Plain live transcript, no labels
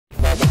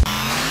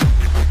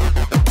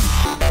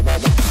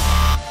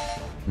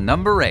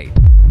Number 8.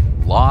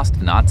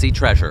 Lost Nazi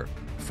Treasure.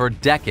 For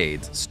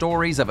decades,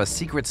 stories of a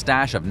secret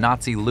stash of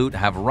Nazi loot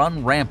have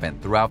run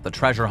rampant throughout the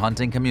treasure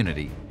hunting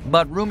community.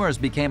 But rumors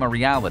became a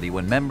reality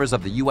when members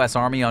of the US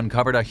Army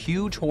uncovered a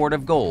huge hoard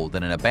of gold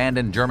in an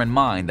abandoned German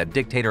mine that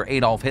dictator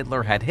Adolf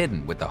Hitler had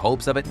hidden with the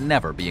hopes of it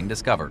never being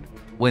discovered.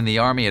 When the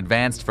army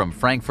advanced from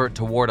Frankfurt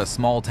toward a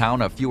small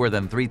town of fewer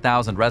than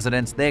 3,000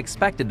 residents, they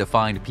expected to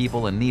find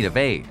people in need of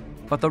aid.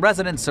 But the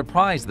residents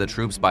surprised the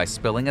troops by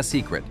spilling a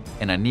secret.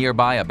 In a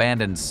nearby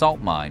abandoned salt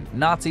mine,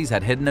 Nazis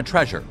had hidden a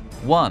treasure,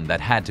 one that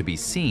had to be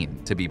seen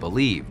to be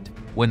believed.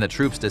 When the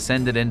troops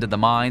descended into the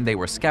mine, they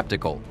were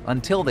skeptical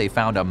until they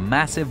found a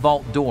massive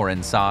vault door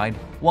inside,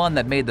 one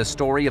that made the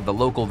story of the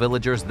local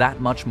villagers that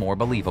much more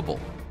believable.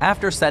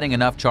 After setting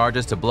enough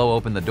charges to blow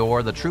open the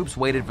door, the troops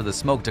waited for the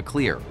smoke to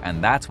clear,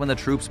 and that's when the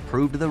troops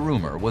proved the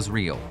rumor was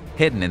real.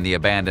 Hidden in the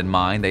abandoned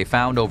mine, they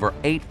found over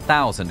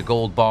 8,000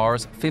 gold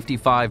bars,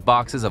 55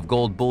 boxes of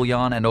gold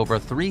bullion, and over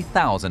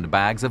 3,000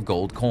 bags of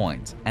gold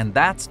coins. And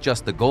that's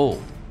just the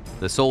gold.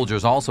 The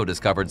soldiers also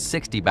discovered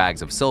 60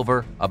 bags of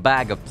silver, a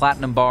bag of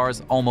platinum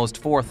bars, almost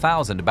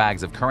 4,000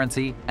 bags of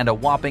currency, and a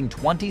whopping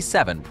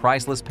 27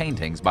 priceless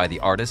paintings by the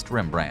artist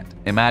Rembrandt.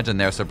 Imagine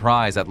their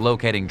surprise at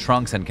locating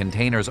trunks and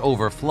containers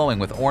overflowing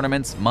with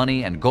ornaments,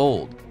 money, and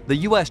gold. The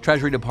U.S.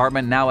 Treasury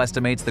Department now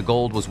estimates the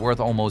gold was worth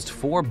almost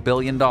 $4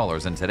 billion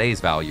in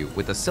today's value,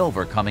 with the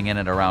silver coming in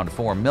at around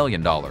 $4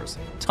 million.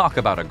 Talk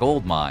about a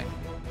gold mine.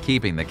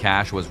 Keeping the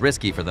cash was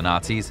risky for the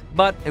Nazis,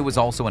 but it was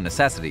also a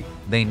necessity.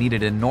 They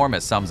needed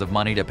enormous sums of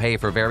money to pay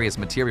for various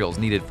materials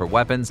needed for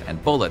weapons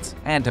and bullets,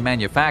 and to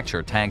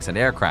manufacture tanks and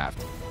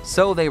aircraft.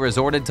 So they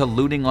resorted to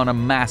looting on a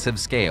massive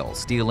scale,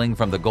 stealing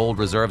from the gold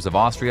reserves of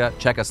Austria,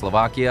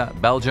 Czechoslovakia,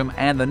 Belgium,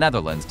 and the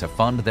Netherlands to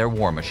fund their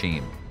war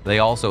machine. They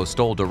also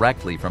stole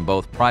directly from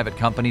both private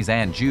companies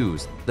and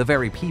Jews, the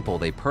very people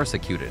they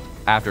persecuted.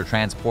 After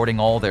transporting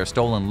all their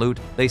stolen loot,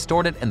 they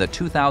stored it in the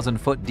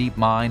 2,000-foot deep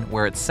mine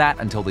where it sat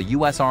until the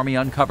US Army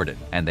uncovered it,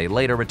 and they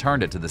later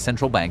returned it to the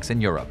central banks in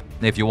Europe.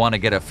 If you want to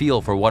get a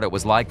feel for what it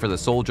was like for the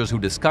soldiers who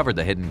discovered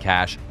the hidden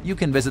cache, you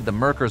can visit the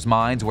Merkers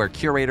mines where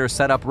curators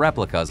set up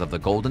replicas of the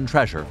golden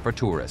treasure for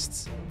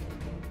tourists.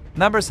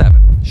 Number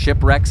 7.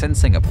 Shipwrecks in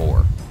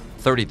Singapore.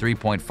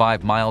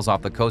 33.5 miles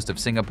off the coast of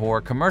Singapore,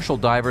 commercial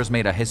divers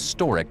made a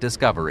historic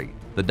discovery.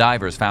 The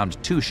divers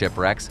found 2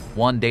 shipwrecks,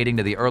 one dating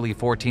to the early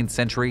 14th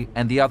century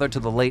and the other to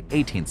the late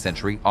 18th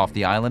century off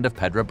the island of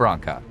Pedra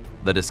Branca.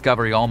 The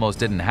discovery almost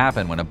didn't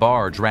happen when a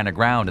barge ran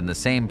aground in the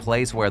same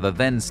place where the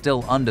then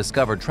still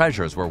undiscovered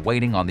treasures were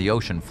waiting on the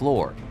ocean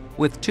floor.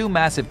 With 2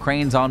 massive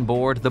cranes on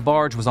board, the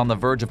barge was on the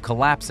verge of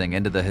collapsing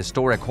into the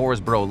historic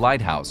Horsborough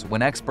Lighthouse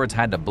when experts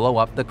had to blow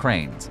up the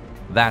cranes.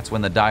 That's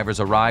when the divers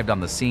arrived on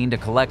the scene to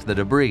collect the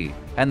debris,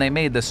 and they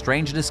made the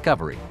strange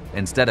discovery.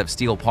 Instead of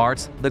steel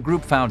parts, the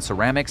group found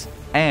ceramics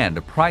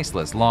and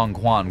priceless Long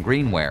Quan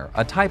greenware,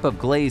 a type of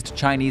glazed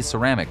Chinese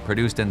ceramic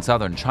produced in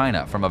southern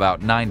China from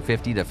about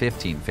 950 to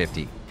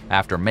 1550.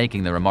 After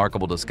making the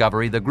remarkable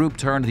discovery, the group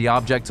turned the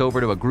objects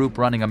over to a group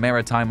running a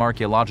maritime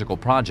archaeological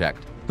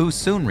project, who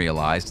soon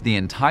realized the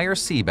entire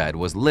seabed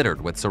was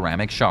littered with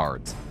ceramic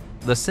shards.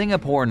 The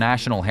Singapore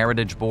National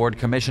Heritage Board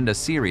commissioned a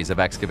series of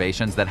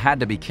excavations that had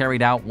to be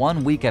carried out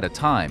 1 week at a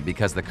time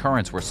because the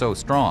currents were so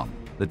strong.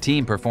 The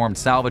team performed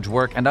salvage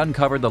work and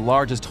uncovered the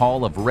largest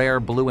haul of rare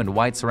blue and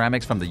white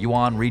ceramics from the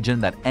Yunnan region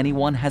that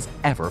anyone has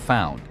ever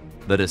found.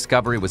 The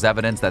discovery was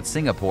evidence that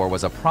Singapore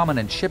was a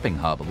prominent shipping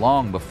hub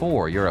long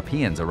before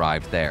Europeans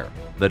arrived there.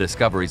 The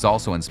discoveries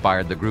also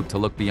inspired the group to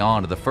look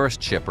beyond the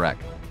first shipwreck.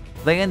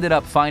 They ended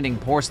up finding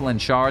porcelain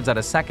shards at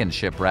a second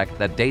shipwreck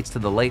that dates to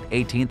the late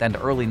 18th and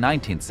early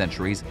 19th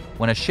centuries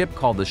when a ship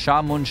called the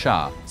Shah Mun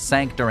Shah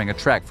sank during a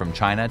trek from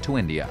China to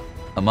India.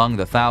 Among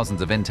the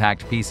thousands of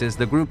intact pieces,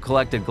 the group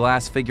collected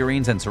glass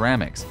figurines and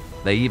ceramics.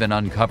 They even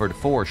uncovered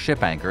 4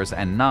 ship anchors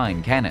and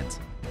 9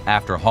 cannons.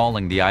 After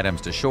hauling the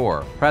items to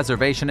shore,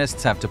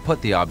 preservationists have to put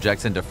the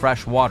objects into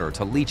fresh water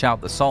to leach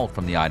out the salt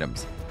from the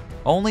items.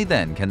 Only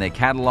then can they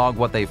catalog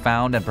what they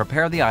found and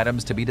prepare the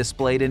items to be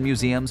displayed in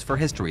museums for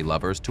history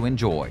lovers to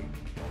enjoy.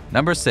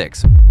 Number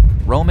 6.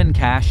 Roman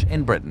cache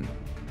in Britain.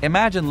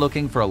 Imagine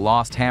looking for a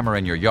lost hammer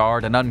in your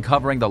yard and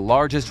uncovering the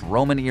largest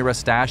Roman-era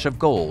stash of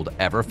gold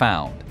ever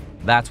found.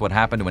 That's what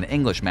happened to an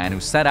Englishman who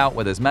set out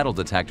with his metal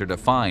detector to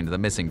find the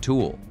missing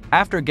tool.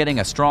 After getting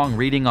a strong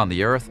reading on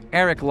the earth,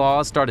 Eric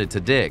Laws started to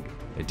dig.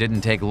 It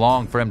didn't take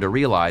long for him to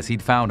realize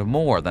he'd found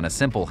more than a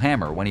simple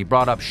hammer when he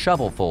brought up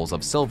shovelfuls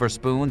of silver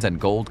spoons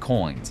and gold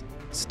coins.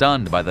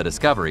 Stunned by the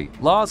discovery,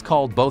 Laws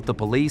called both the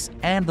police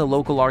and the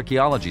local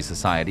archaeology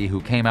society,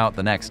 who came out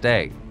the next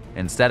day.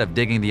 Instead of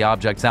digging the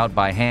objects out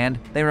by hand,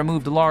 they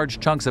removed large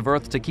chunks of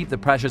earth to keep the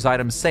precious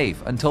items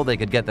safe until they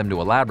could get them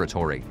to a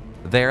laboratory.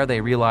 There they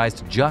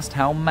realized just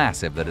how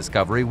massive the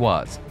discovery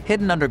was.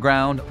 Hidden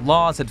underground,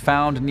 Laws had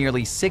found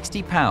nearly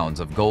 60 pounds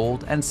of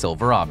gold and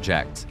silver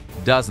objects.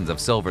 Dozens of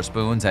silver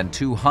spoons and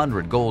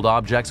 200 gold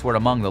objects were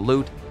among the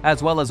loot,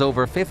 as well as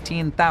over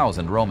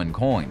 15,000 Roman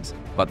coins.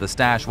 But the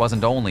stash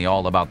wasn't only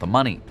all about the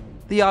money.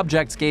 The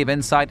objects gave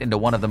insight into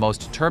one of the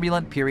most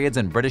turbulent periods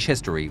in British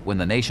history when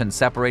the nation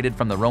separated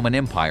from the Roman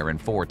Empire in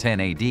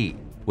 410 AD.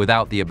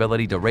 Without the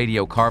ability to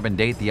radiocarbon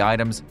date the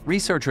items,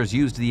 researchers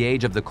used the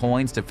age of the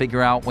coins to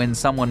figure out when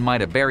someone might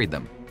have buried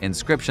them.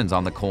 Inscriptions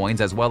on the coins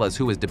as well as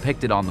who is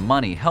depicted on the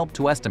money helped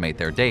to estimate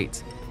their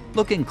dates.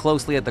 Looking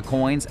closely at the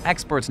coins,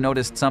 experts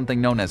noticed something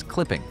known as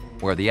clipping,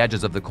 where the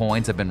edges of the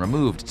coins have been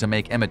removed to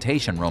make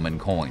imitation Roman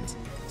coins.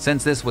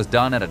 Since this was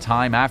done at a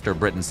time after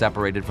Britain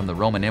separated from the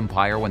Roman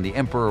Empire when the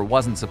emperor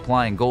wasn't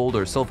supplying gold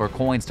or silver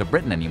coins to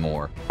Britain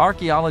anymore,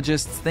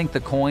 archaeologists think the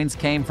coins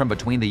came from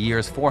between the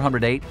years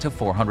 408 to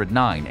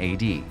 409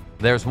 AD.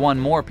 There's one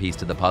more piece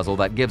to the puzzle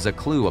that gives a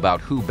clue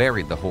about who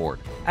buried the hoard.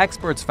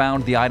 Experts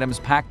found the items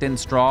packed in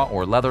straw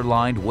or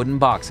leather-lined wooden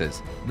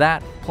boxes.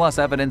 That, plus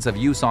evidence of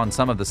use on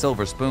some of the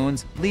silver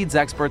spoons, leads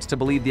experts to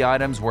believe the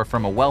items were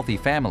from a wealthy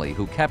family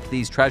who kept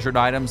these treasured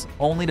items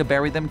only to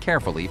bury them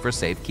carefully for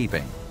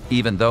safekeeping.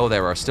 Even though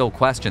there are still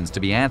questions to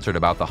be answered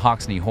about the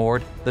Hoxne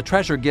hoard, the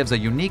treasure gives a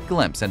unique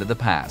glimpse into the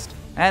past.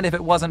 And if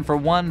it wasn't for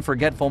one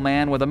forgetful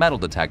man with a metal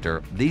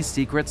detector, these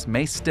secrets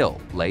may still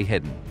lay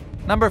hidden.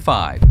 Number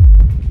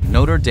 5.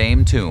 Notre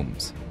Dame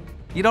Tombs.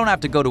 You don't have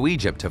to go to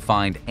Egypt to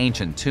find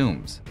ancient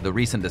tombs. The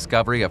recent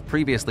discovery of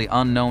previously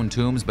unknown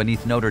tombs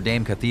beneath Notre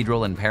Dame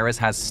Cathedral in Paris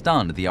has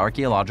stunned the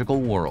archaeological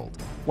world.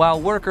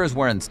 While workers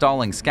were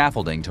installing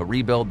scaffolding to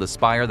rebuild the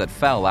spire that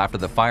fell after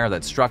the fire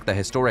that struck the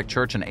historic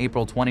church in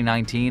April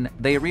 2019,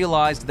 they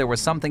realized there was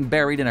something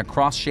buried in a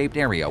cross-shaped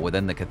area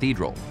within the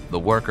cathedral. The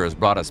workers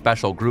brought a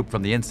special group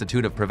from the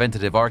Institute of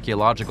Preventative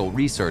Archaeological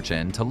Research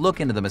in to look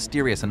into the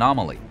mysterious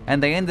anomaly,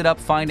 and they ended up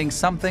finding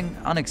something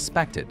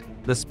unexpected.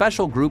 The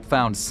special group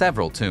found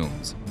several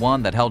tombs,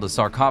 one that held a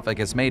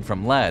sarcophagus made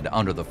from lead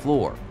under the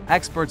floor.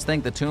 Experts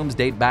think the tombs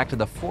date back to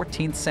the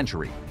 14th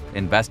century.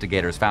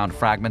 Investigators found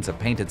fragments of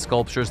painted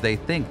sculptures they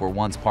think were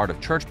once part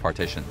of church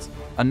partitions.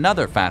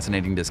 Another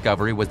fascinating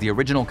discovery was the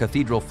original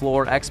cathedral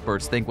floor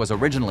experts think was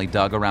originally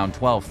dug around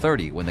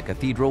 1230 when the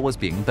cathedral was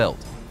being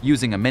built.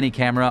 Using a mini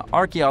camera,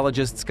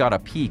 archaeologists got a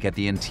peek at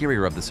the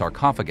interior of the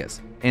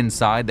sarcophagus.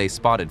 Inside, they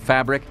spotted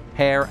fabric,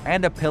 hair,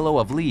 and a pillow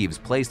of leaves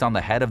placed on the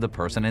head of the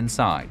person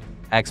inside.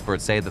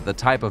 Experts say that the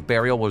type of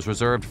burial was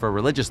reserved for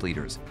religious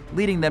leaders,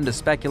 leading them to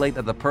speculate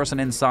that the person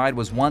inside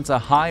was once a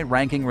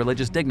high-ranking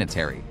religious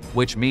dignitary,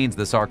 which means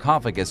the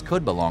sarcophagus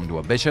could belong to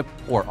a bishop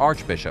or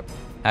archbishop.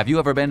 Have you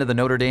ever been to the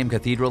Notre Dame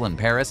Cathedral in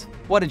Paris?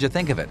 What did you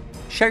think of it?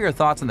 Share your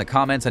thoughts in the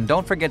comments and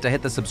don't forget to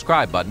hit the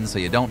subscribe button so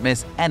you don't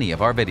miss any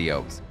of our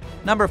videos.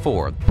 Number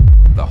 4.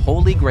 The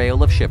Holy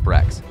Grail of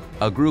Shipwrecks.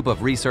 A group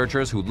of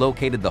researchers who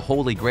located the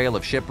Holy Grail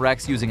of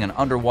shipwrecks using an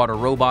underwater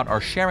robot are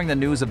sharing the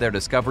news of their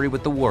discovery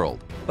with the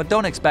world. But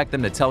don't expect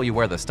them to tell you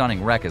where the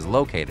stunning wreck is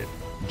located.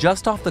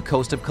 Just off the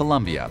coast of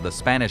Colombia, the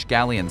Spanish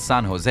galleon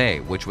San Jose,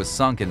 which was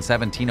sunk in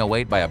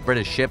 1708 by a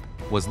British ship,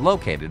 was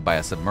located by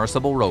a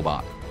submersible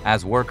robot.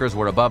 As workers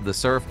were above the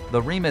surf,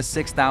 the Remus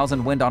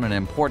 6000 went on an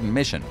important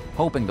mission,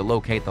 hoping to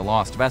locate the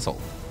lost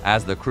vessel.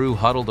 As the crew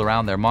huddled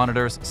around their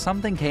monitors,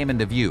 something came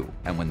into view,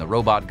 and when the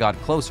robot got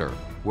closer,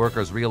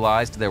 workers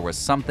realized there was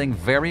something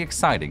very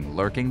exciting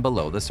lurking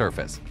below the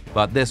surface.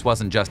 But this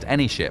wasn't just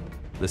any ship.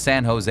 The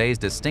San Jose's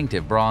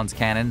distinctive bronze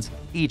cannons,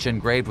 each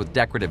engraved with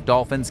decorative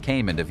dolphins,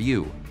 came into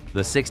view. The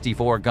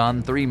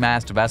 64-gun,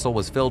 3-mast vessel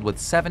was filled with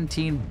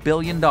 $17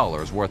 billion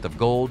worth of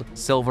gold,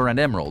 silver, and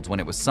emeralds when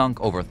it was sunk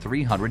over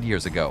 300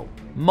 years ago.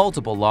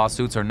 Multiple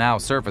lawsuits are now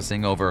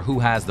surfacing over who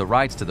has the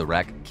rights to the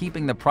wreck,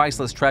 keeping the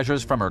priceless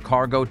treasures from her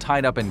cargo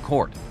tied up in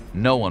court.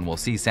 No one will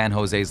see San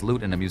Jose's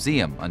loot in a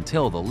museum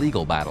until the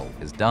legal battle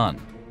is done.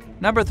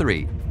 Number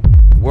 3.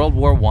 World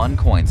War I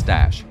coin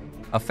stash.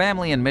 A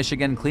family in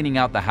Michigan cleaning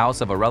out the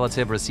house of a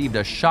relative received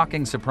a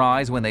shocking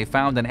surprise when they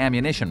found an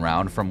ammunition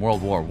round from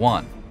World War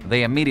I.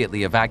 They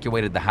immediately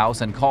evacuated the house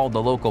and called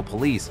the local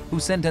police, who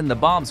sent in the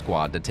bomb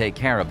squad to take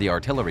care of the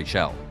artillery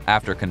shell.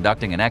 After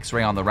conducting an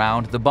X-ray on the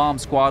round, the bomb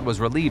squad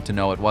was relieved to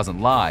know it wasn't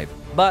live,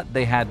 but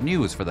they had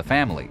news for the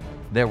family.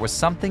 There was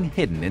something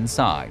hidden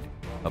inside.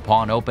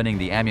 Upon opening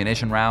the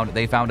ammunition round,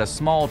 they found a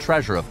small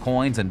treasure of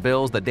coins and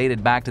bills that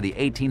dated back to the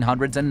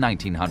 1800s and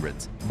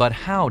 1900s. But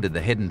how did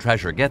the hidden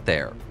treasure get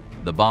there?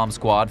 The bomb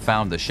squad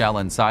found the shell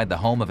inside the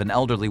home of an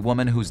elderly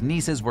woman whose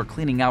nieces were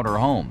cleaning out her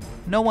home.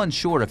 No one's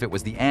sure if it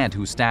was the aunt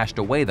who stashed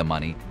away the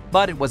money,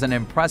 but it was an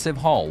impressive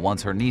haul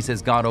once her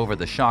nieces got over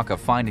the shock of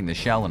finding the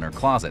shell in her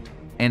closet.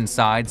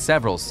 Inside,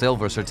 several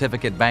silver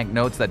certificate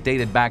banknotes that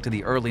dated back to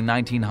the early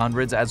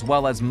 1900s, as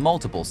well as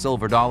multiple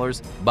silver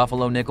dollars,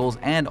 buffalo nickels,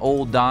 and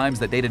old dimes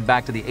that dated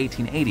back to the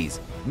 1880s,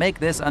 make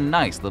this a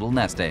nice little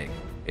nest egg.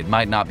 It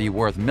might not be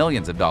worth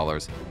millions of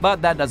dollars,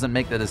 but that doesn't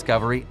make the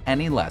discovery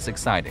any less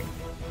exciting.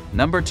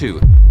 Number 2.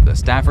 The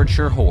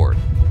Staffordshire Hoard.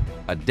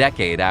 A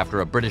decade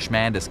after a British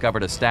man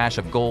discovered a stash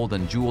of gold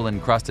and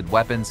jewel-encrusted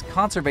weapons,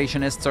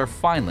 conservationists are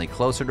finally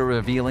closer to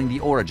revealing the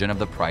origin of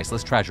the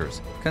priceless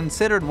treasures.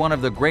 Considered one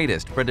of the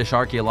greatest British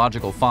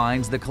archaeological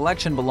finds, the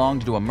collection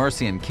belonged to a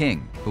Mercian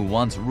king, who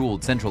once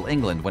ruled central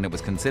England when it was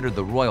considered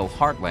the royal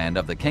heartland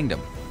of the kingdom.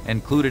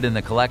 Included in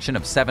the collection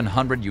of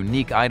 700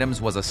 unique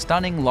items was a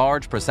stunning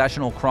large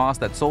processional cross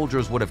that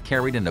soldiers would have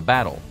carried into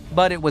battle,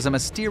 but it was a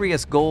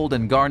mysterious gold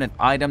and garnet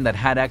item that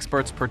had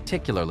experts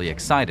particularly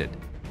excited.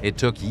 It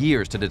took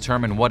years to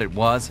determine what it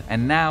was,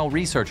 and now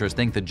researchers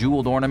think the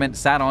jeweled ornament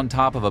sat on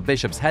top of a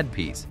bishop's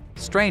headpiece.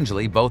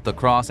 Strangely, both the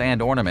cross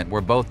and ornament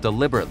were both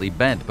deliberately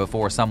bent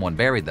before someone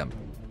buried them.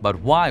 But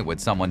why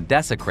would someone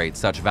desecrate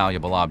such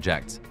valuable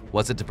objects?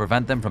 Was it to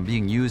prevent them from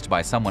being used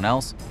by someone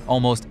else?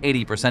 Almost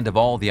 80% of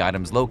all the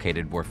items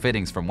located were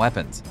fittings from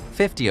weapons.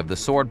 50 of the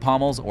sword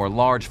pommels, or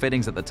large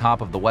fittings at the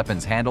top of the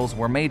weapon's handles,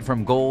 were made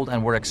from gold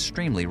and were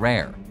extremely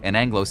rare. In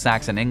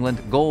Anglo-Saxon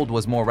England, gold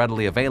was more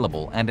readily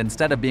available, and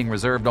instead of being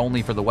reserved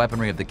only for the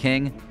weaponry of the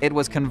king, it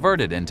was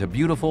converted into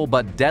beautiful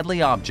but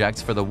deadly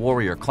objects for the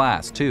warrior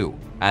class too.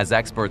 As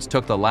experts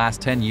took the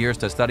last 10 years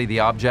to study the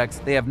objects,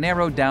 they have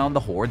narrowed down the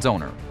hoard's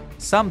owner.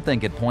 Some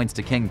think it points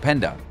to King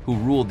Penda, who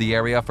ruled the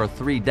area for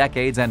 3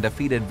 decades and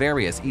defeated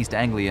various East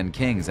Anglian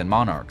kings and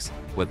monarchs.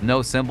 With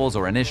no symbols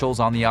or initials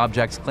on the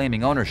objects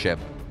claiming ownership,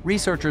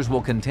 researchers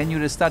will continue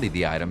to study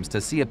the items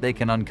to see if they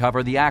can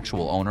uncover the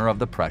actual owner of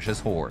the precious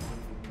hoard.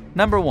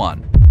 Number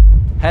 1.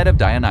 Head of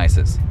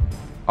Dionysus.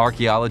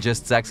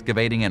 Archaeologists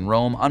excavating in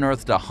Rome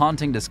unearthed a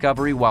haunting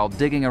discovery while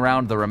digging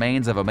around the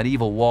remains of a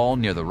medieval wall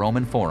near the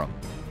Roman Forum.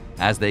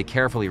 As they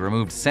carefully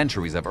removed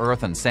centuries of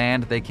earth and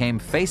sand, they came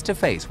face to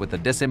face with the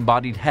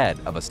disembodied head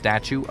of a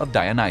statue of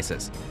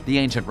Dionysus, the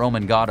ancient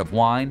Roman god of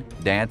wine,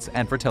 dance,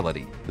 and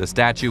fertility. The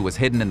statue was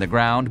hidden in the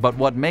ground, but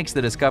what makes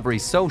the discovery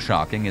so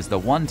shocking is the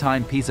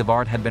one-time piece of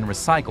art had been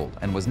recycled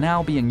and was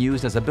now being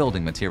used as a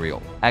building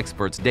material.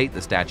 Experts date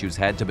the statue's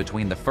head to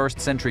between the 1st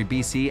century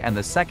BC and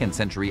the 2nd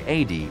century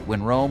AD,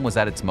 when Rome was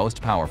at its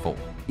most powerful.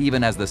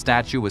 Even as the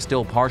statue was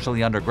still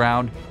partially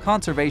underground,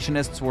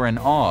 conservationists were in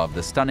awe of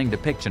the stunning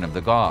depiction of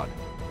the god.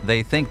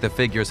 They think the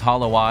figure's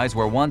hollow eyes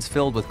were once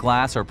filled with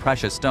glass or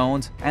precious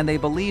stones, and they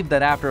believe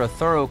that after a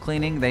thorough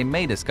cleaning they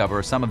may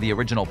discover some of the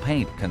original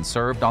paint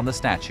conserved on the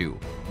statue.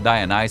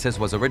 Dionysus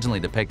was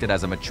originally depicted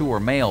as a mature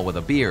male with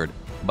a beard,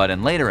 but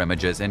in later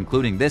images,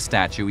 including this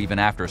statue even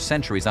after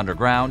centuries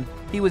underground,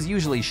 he was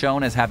usually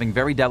shown as having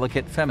very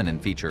delicate feminine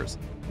features.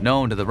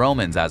 Known to the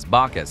Romans as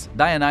Bacchus,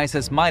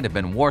 Dionysus might have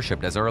been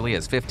worshipped as early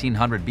as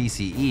 1500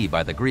 BCE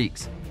by the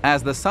Greeks.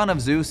 As the son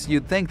of Zeus,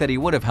 you'd think that he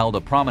would have held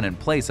a prominent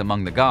place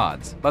among the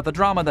gods, but the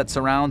drama that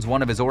surrounds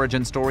one of his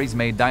origin stories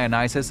made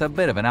Dionysus a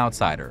bit of an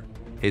outsider.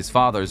 His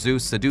father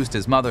Zeus seduced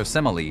his mother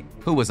Semele,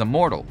 who was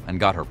immortal, and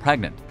got her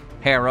pregnant.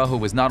 Hera, who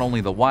was not only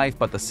the wife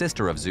but the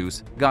sister of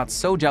Zeus, got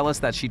so jealous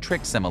that she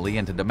tricked Semele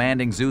into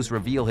demanding Zeus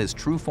reveal his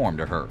true form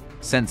to her.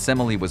 Since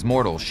Semele was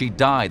mortal, she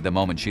died the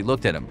moment she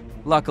looked at him.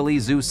 Luckily,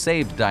 Zeus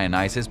saved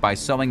Dionysus by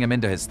sewing him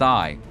into his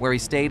thigh, where he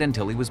stayed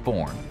until he was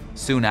born.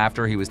 Soon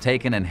after, he was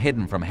taken and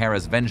hidden from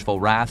Hera's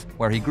vengeful wrath,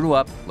 where he grew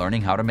up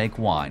learning how to make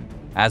wine.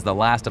 As the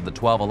last of the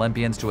 12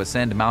 Olympians to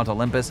ascend Mount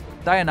Olympus,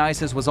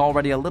 Dionysus was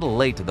already a little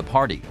late to the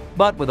party.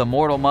 But with a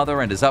mortal mother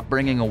and his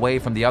upbringing away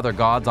from the other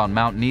gods on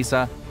Mount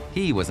Nysa,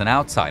 he was an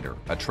outsider,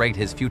 a trait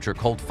his future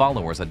cult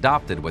followers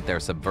adopted with their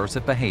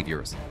subversive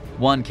behaviors.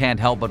 One can't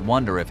help but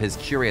wonder if his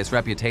curious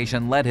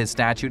reputation led his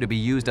statue to be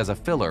used as a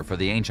filler for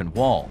the ancient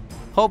wall.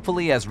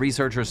 Hopefully, as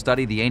researchers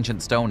study the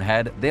ancient stone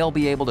head, they'll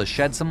be able to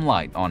shed some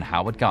light on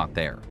how it got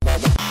there.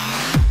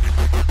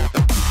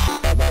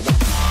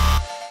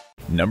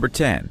 Number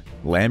 10.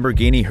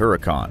 Lamborghini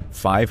Huracan,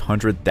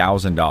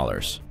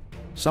 $500,000.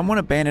 Someone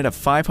abandoned a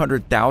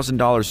 $500,000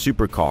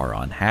 supercar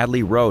on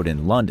Hadley Road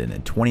in London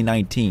in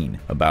 2019,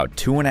 about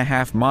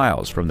 2.5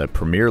 miles from the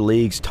Premier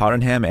League's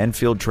Tottenham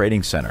Enfield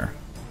Trading Centre.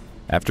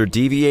 After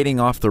deviating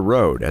off the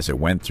road as it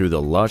went through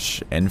the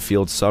lush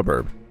Enfield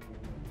suburb,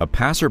 a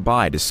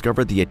passerby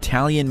discovered the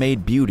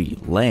Italian-made beauty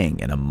laying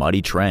in a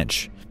muddy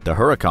trench. The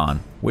Huracan,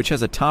 which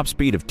has a top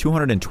speed of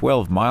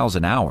 212 miles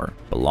an hour,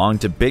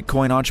 belonged to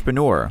Bitcoin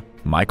entrepreneur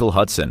Michael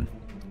Hudson.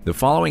 The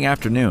following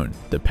afternoon,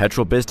 the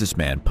petrol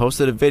businessman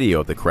posted a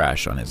video of the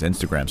crash on his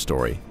Instagram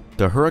story.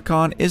 The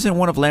Huracan isn't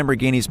one of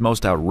Lamborghini's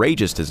most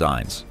outrageous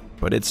designs,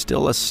 but it's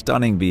still a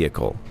stunning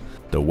vehicle.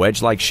 The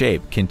wedge-like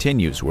shape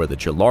continues where the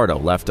Gallardo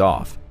left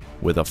off,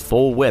 with a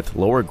full-width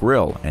lower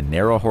grille and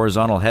narrow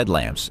horizontal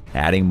headlamps,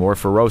 adding more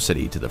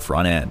ferocity to the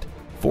front end.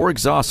 4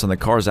 exhausts on the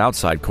car's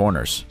outside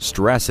corners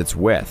stress its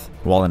width,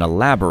 while an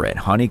elaborate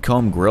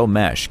honeycomb grille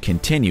mesh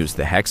continues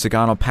the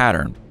hexagonal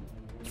pattern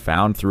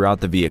found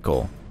throughout the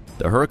vehicle.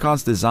 The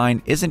Huracan's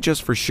design isn't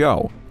just for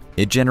show.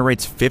 It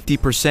generates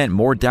 50%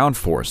 more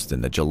downforce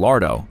than the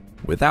Gallardo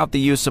without the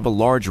use of a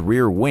large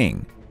rear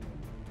wing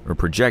or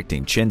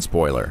projecting chin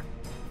spoiler.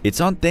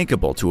 It's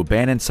unthinkable to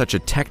abandon such a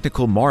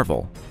technical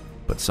marvel,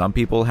 but some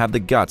people have the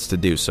guts to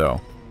do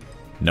so.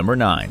 Number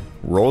 9.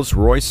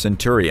 Rolls-Royce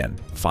Centurion,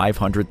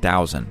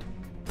 $500,000.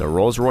 The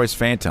Rolls-Royce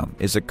Phantom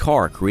is a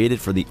car created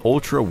for the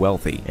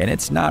ultra-wealthy, and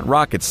it's not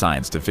rocket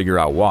science to figure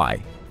out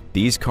why.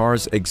 These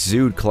cars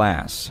exude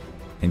class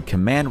and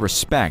command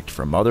respect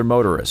from other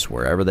motorists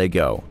wherever they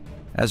go.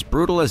 As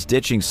brutal as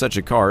ditching such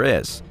a car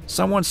is,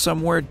 someone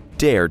somewhere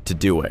dared to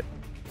do it.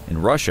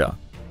 In Russia,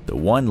 the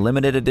one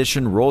limited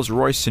edition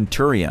Rolls-Royce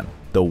Centurion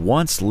The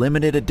once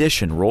limited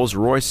edition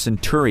Rolls-Royce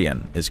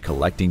Centurion is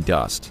collecting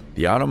dust.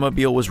 The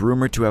automobile was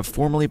rumored to have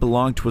formerly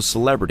belonged to a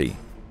celebrity.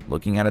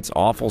 Looking at its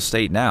awful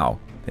state now,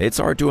 it's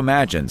hard to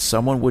imagine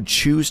someone would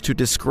choose to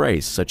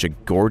disgrace such a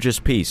gorgeous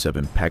piece of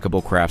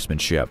impeccable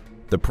craftsmanship.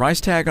 The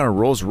price tag on a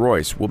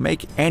Rolls-Royce will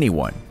make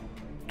anyone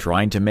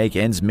trying to make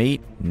ends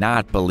meet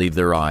not believe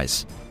their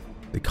eyes.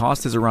 The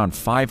cost is around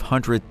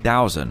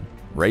 $500,000,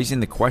 raising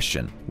the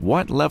question,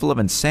 what level of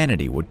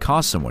insanity would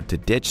cause someone to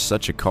ditch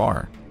such a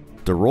car?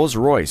 The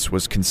Rolls-Royce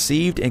was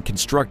conceived and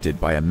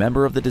constructed by a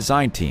member of the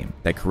design team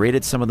that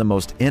created some of the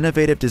most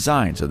innovative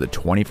designs of the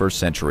 21st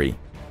century.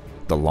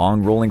 The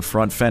long rolling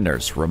front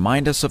fenders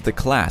remind us of the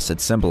class it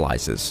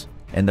symbolizes,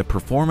 and the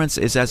performance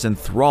is as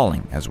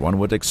enthralling as one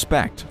would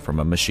expect from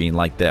a machine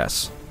like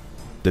this.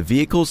 The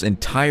vehicle's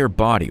entire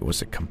body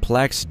was a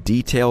complex,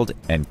 detailed,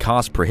 and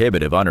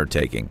cost-prohibitive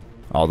undertaking.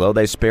 Although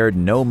they spared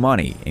no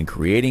money in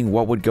creating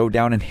what would go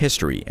down in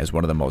history as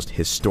one of the most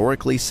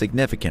historically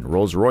significant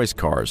Rolls-Royce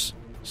cars,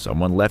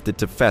 someone left it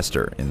to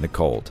fester in the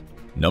cold.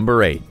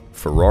 Number 8.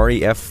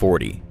 Ferrari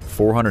F40,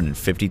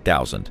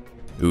 $450,000.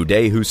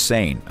 Uday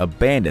Hussein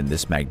abandoned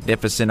this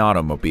magnificent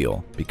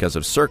automobile because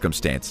of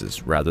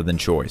circumstances rather than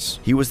choice.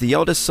 He was the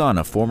eldest son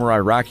of former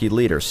Iraqi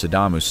leader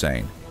Saddam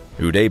Hussein.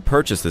 Uday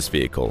purchased this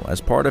vehicle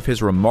as part of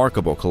his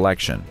remarkable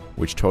collection,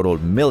 which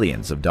totaled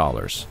millions of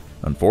dollars.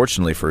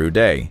 Unfortunately for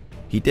Uday,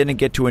 he didn't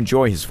get to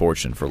enjoy his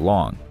fortune for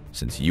long,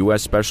 since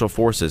U.S. Special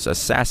Forces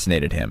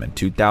assassinated him in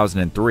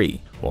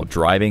 2003 while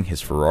driving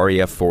his Ferrari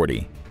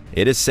F40.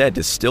 It is said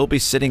to still be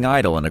sitting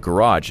idle in a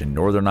garage in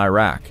northern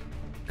Iraq,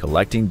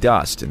 collecting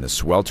dust in the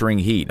sweltering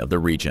heat of the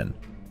region.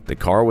 The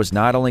car was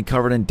not only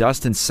covered in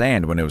dust and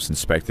sand when it was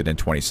inspected in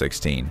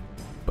 2016,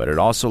 but it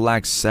also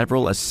lacked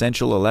several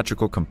essential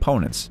electrical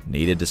components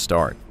needed to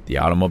start. The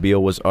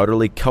automobile was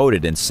utterly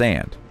coated in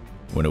sand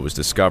when it was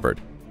discovered.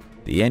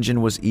 The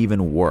engine was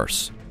even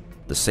worse.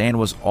 The sand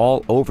was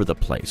all over the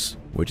place,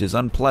 which is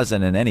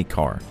unpleasant in any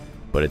car,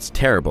 but it's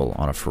terrible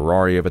on a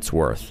Ferrari of its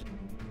worth.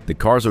 The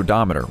car's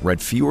odometer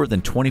read fewer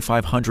than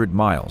 2,500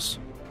 miles.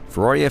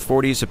 Ferrari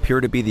F40s appear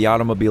to be the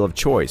automobile of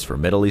choice for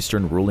Middle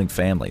Eastern ruling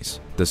families.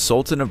 The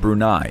Sultan of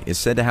Brunei is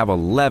said to have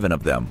 11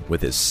 of them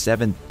with his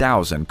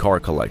 7,000 car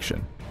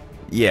collection.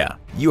 Yeah,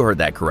 you heard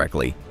that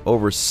correctly.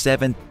 Over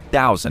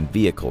 7,000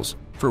 vehicles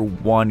for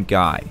one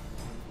guy.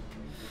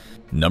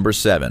 Number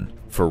 7.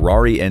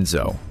 Ferrari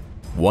Enzo,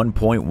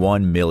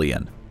 $1.1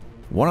 million.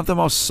 One of the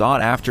most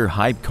sought-after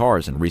hype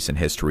cars in recent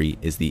history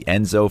is the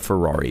Enzo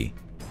Ferrari.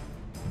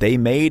 They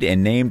made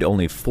and named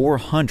only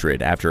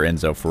 400 after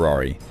Enzo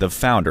Ferrari, the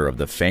founder of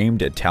the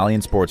famed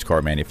Italian sports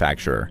car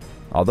manufacturer.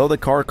 Although the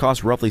car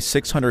cost roughly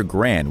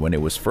 $600,000 when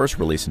it was first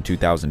released in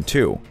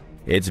 2002,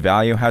 its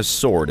value has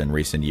soared in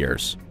recent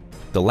years.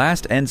 The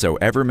last Enzo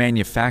ever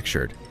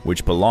manufactured,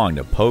 which belonged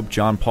to Pope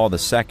John Paul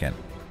II,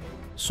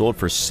 sold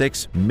for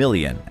 $6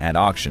 million at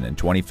auction in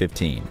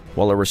 2015,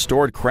 while a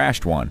restored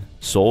crashed one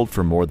sold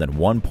for more than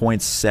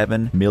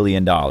 $1.7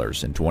 million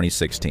in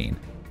 2016.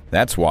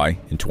 That's why,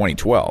 in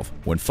 2012,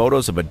 when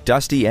photos of a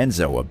dusty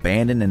Enzo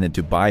abandoned in a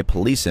Dubai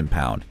police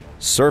impound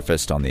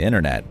surfaced on the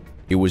internet,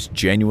 it was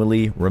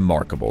genuinely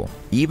remarkable.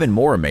 Even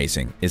more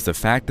amazing is the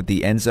fact that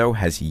the Enzo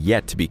has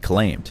yet to be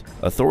claimed.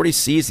 Authorities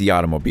seized the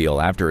automobile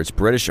after its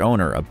British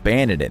owner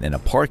abandoned it in a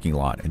parking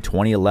lot in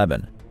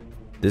 2011.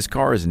 This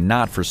car is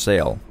not for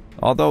sale,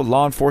 although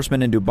law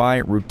enforcement in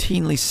Dubai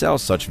routinely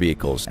sells such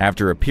vehicles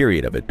after a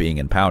period of it being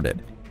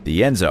impounded. The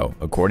Enzo,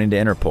 according to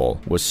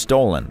Interpol, was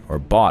stolen or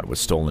bought with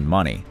stolen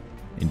money.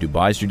 In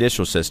Dubai's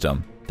judicial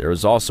system, there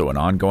is also an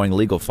ongoing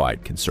legal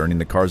fight concerning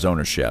the car's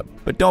ownership,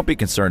 but don't be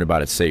concerned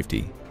about its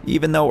safety.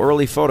 Even though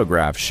early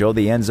photographs show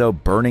the Enzo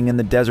burning in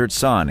the desert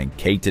sun and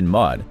caked in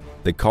mud,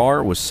 the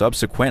car was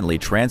subsequently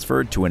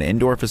transferred to an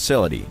indoor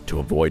facility to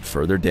avoid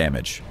further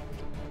damage.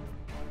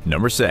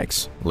 Number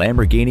 6.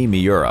 Lamborghini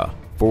Miura,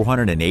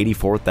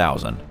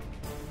 $484,000.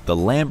 The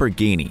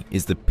Lamborghini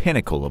is the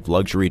pinnacle of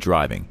luxury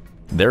driving.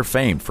 They're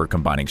famed for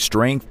combining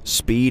strength,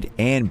 speed,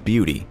 and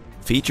beauty,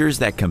 features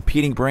that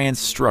competing brands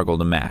struggle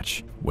to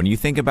match. When you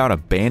think about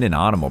abandoned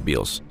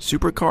automobiles,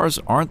 supercars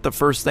aren't the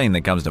first thing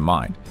that comes to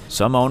mind.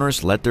 Some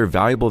owners let their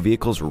valuable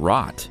vehicles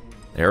rot.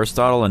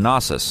 Aristotle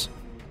Onassis,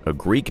 a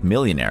Greek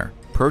millionaire,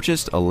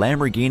 purchased a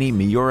Lamborghini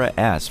Miura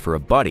S for a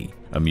buddy,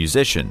 a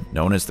musician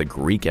known as the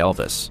Greek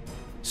Elvis.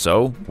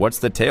 So, what's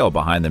the tale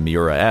behind the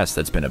Miura S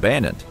that's been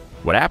abandoned?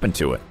 What happened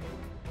to it?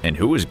 And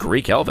who is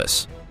Greek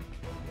Elvis?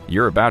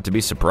 You're about to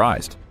be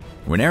surprised.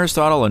 When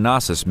Aristotle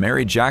Onassis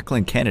married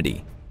Jacqueline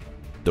Kennedy,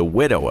 the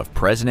widow of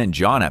President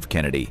John F.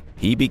 Kennedy,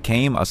 he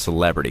became a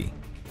celebrity.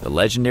 The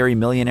legendary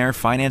millionaire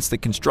financed the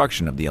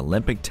construction of the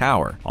Olympic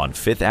Tower on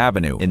Fifth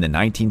Avenue in the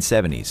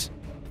 1970s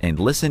and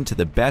listened to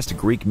the best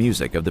Greek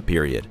music of the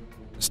period.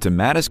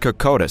 Stamatis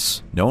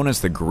Kokotis, known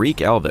as the Greek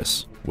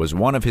Elvis, was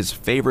one of his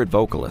favorite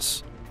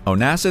vocalists.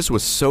 Onassis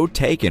was so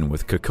taken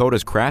with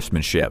Kokotis'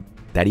 craftsmanship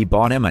that he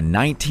bought him a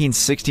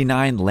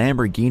 1969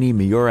 Lamborghini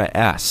Miura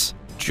S,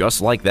 just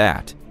like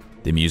that.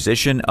 The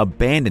musician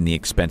abandoned the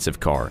expensive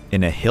car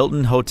in a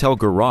Hilton hotel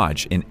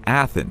garage in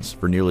Athens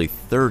for nearly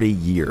 30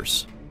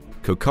 years.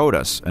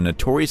 Kokodas, a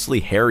notoriously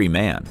hairy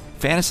man,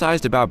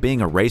 fantasized about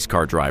being a race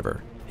car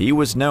driver. He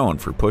was known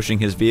for pushing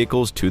his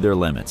vehicles to their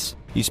limits.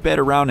 He sped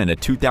around in a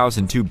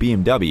 2002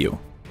 BMW,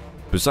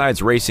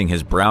 besides racing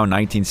his brown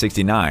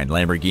 1969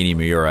 Lamborghini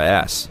Miura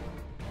S.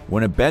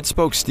 When a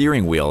bed-spoke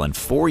steering wheel and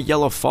 4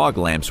 yellow fog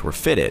lamps were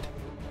fitted,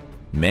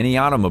 many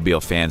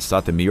automobile fans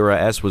thought the Miura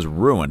S was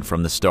ruined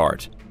from the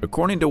start.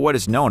 According to what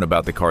is known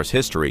about the car's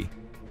history,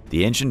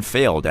 the engine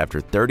failed after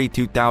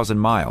 32,000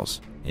 miles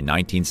in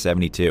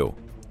 1972.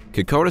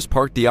 Kokodas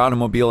parked the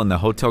automobile in the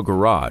hotel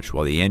garage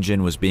while the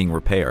engine was being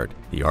repaired.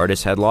 The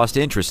artist had lost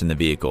interest in the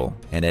vehicle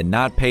and had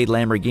not paid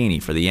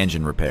Lamborghini for the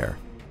engine repair.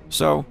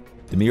 So,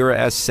 the Miura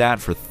S sat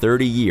for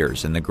 30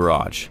 years in the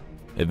garage.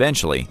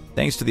 Eventually,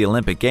 thanks to the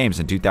Olympic Games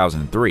in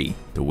 2003,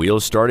 the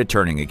wheels started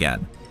turning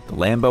again. The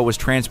Lambo was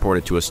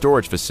transported to a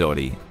storage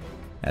facility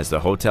as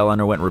the hotel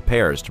underwent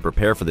repairs to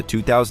prepare for the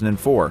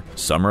 2004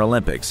 Summer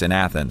Olympics in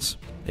Athens.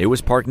 It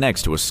was parked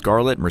next to a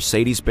scarlet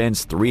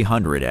Mercedes-Benz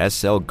 300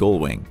 SL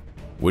Gullwing,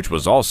 which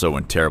was also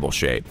in terrible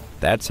shape.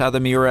 That's how the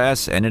Miura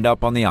S ended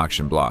up on the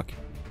auction block.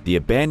 The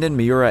abandoned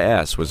Miura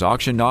S was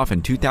auctioned off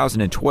in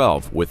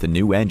 2012 with a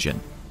new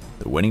engine.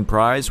 The winning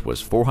prize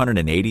was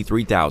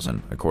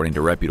 $483,000, according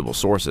to reputable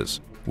sources.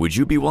 Would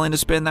you be willing to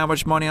spend that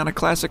much money on a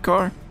classic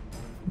car?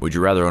 Would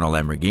you rather own a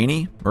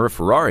Lamborghini or a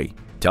Ferrari?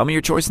 Tell me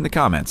your choice in the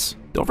comments.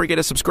 Don't forget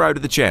to subscribe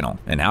to the channel,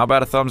 and how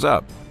about a thumbs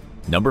up?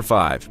 Number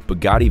 5.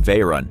 Bugatti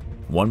Veyron,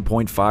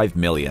 $1.5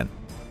 million.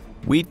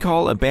 We'd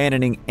call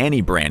abandoning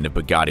any brand of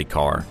Bugatti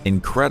car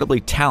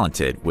incredibly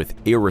talented with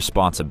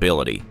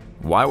irresponsibility.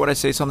 Why would I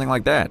say something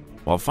like that?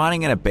 While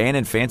finding an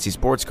abandoned fancy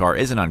sports car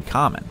isn't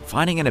uncommon,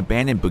 finding an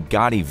abandoned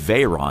Bugatti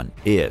Veyron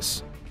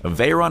is. A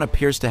Veyron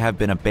appears to have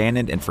been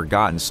abandoned and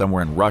forgotten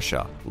somewhere in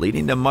Russia,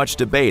 leading to much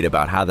debate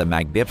about how the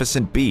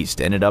magnificent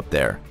beast ended up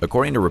there.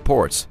 According to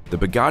reports, the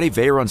Bugatti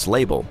Veyron's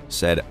label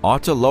said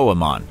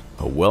Autoloaman,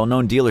 a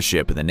well-known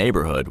dealership in the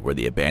neighborhood where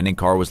the abandoned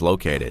car was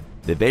located.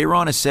 The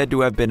Veyron is said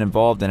to have been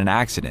involved in an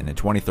accident in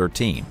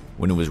 2013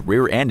 when it was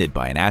rear-ended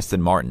by an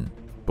Aston Martin.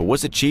 But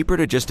was it cheaper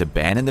to just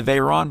abandon the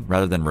Veyron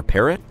rather than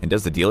repair it? And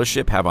does the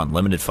dealership have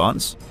unlimited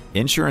funds?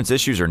 Insurance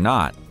issues or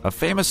not, a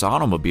famous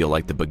automobile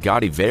like the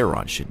Bugatti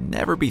Veyron should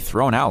never be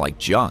thrown out like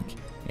junk.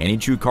 Any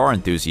true car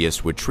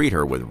enthusiast would treat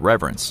her with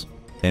reverence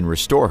and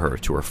restore her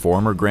to her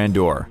former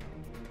grandeur.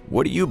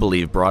 What do you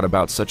believe brought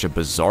about such a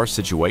bizarre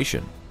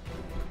situation?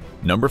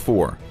 Number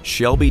 4.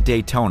 Shelby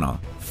Daytona,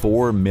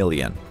 $4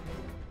 million.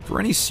 For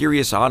any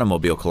serious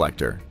automobile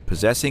collector,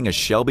 possessing a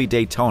Shelby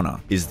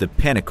Daytona is the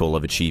pinnacle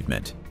of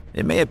achievement.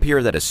 It may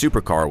appear that a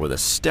supercar with a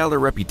stellar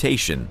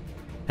reputation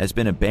has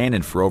been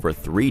abandoned for over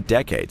 3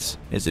 decades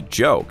is a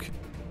joke,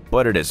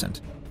 but it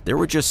isn't. There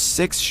were just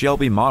 6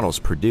 Shelby models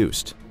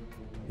produced.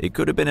 It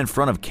could have been in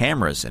front of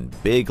cameras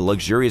and big,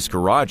 luxurious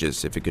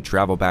garages if it could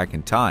travel back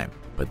in time,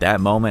 but that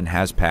moment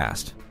has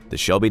passed. The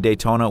Shelby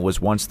Daytona was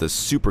once the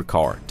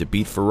supercar to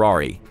beat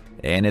Ferrari,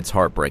 and it's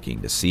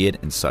heartbreaking to see it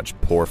in such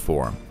poor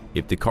form.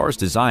 If the car's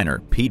designer,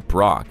 Pete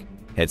Brock,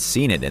 had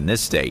seen it in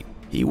this state,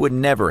 he would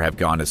never have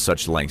gone to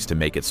such lengths to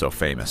make it so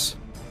famous.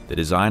 The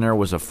designer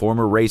was a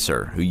former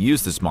racer who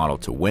used this model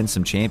to win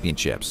some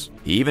championships.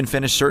 He even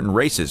finished certain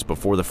races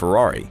before the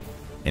Ferrari,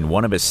 and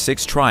one of his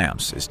 6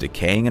 triumphs is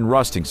decaying and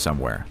rusting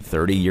somewhere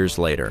 30 years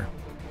later.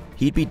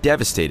 He'd be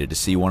devastated to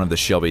see one of the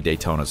Shelby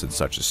Daytonas in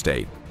such a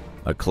state.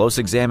 A close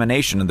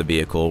examination of the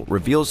vehicle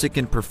reveals it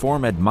can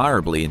perform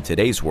admirably in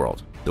today's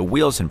world. The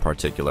wheels in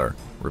particular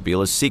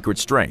reveal a secret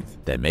strength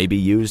that may be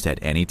used at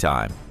any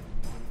time.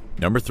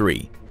 Number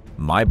 3.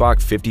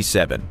 Maybach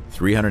 57,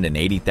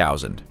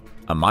 $380,000.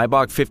 A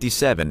Maybach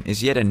 57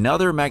 is yet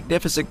another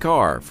magnificent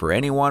car for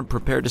anyone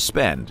prepared to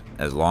spend,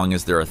 as long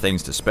as there are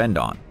things to spend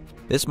on.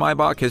 This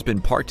Maybach has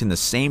been parked in the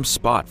same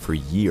spot for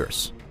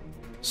years.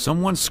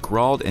 Someone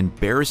scrawled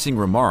embarrassing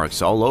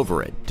remarks all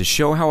over it to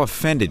show how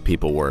offended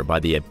people were by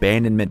the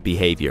abandonment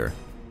behavior.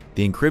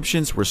 The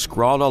inscriptions were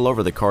scrawled all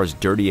over the car's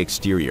dirty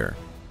exterior.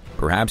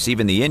 Perhaps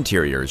even the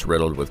interior is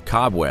riddled with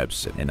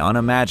cobwebs and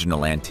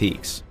unimaginable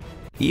antiques.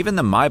 Even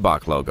the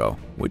Maybach logo,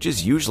 which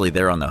is usually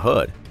there on the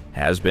hood,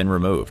 has been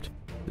removed.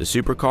 The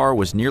supercar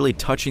was nearly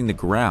touching the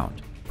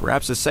ground.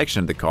 Perhaps a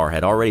section of the car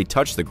had already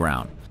touched the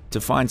ground to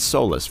find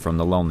solace from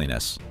the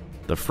loneliness.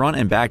 The front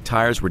and back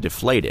tires were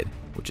deflated,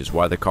 which is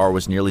why the car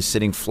was nearly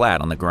sitting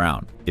flat on the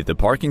ground. If the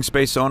parking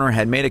space owner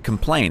had made a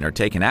complaint or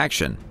taken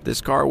action,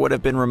 this car would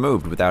have been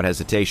removed without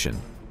hesitation.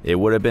 It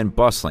would have been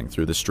bustling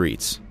through the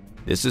streets.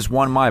 This is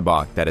one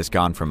Maybach that has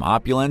gone from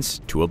opulence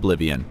to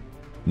oblivion.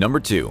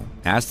 Number 2.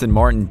 Aston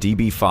Martin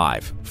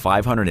DB5,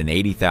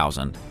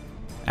 $580,000.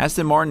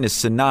 Aston Martin is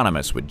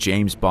synonymous with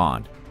James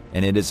Bond,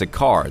 and it is a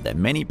car that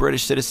many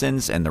British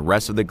citizens and the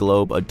rest of the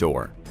globe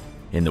adore.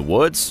 In the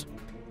woods?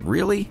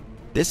 Really?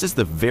 This is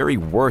the very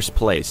worst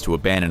place to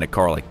abandon a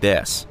car like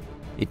this.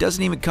 It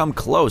doesn't even come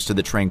close to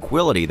the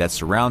tranquility that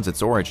surrounds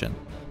its origin.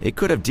 It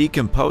could have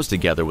decomposed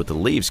together with the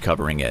leaves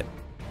covering it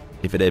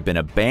if it had been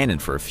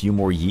abandoned for a few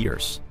more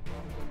years.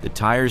 The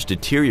tires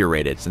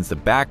deteriorated since the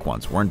back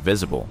ones weren't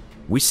visible.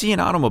 We see an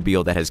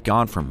automobile that has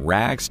gone from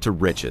rags to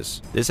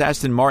riches. This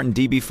Aston Martin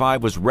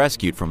DB5 was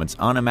rescued from its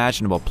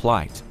unimaginable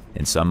plight,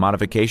 and some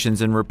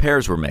modifications and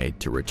repairs were made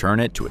to return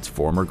it to its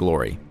former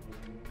glory.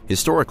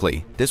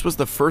 Historically, this was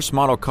the first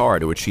model car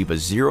to achieve a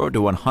 0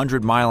 to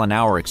 100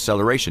 mile-an-hour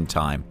acceleration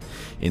time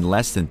in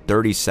less than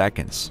 30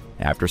 seconds.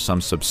 After some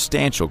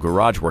substantial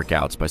garage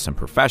workouts by some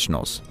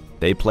professionals,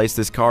 they placed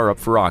this car up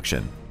for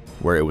auction,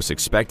 where it was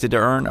expected to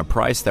earn a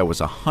price that was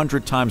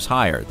 100 times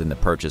higher than the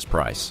purchase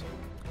price.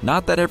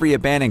 Not that every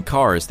abandoned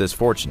car is this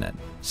fortunate.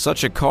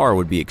 Such a car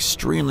would be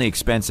extremely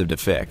expensive to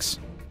fix.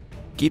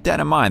 Keep that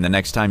in mind the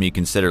next time you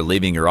consider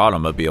leaving your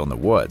automobile in the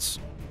woods.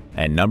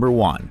 And number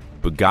 1,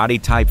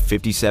 Bugatti Type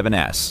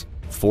 57S,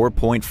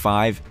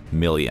 $4.5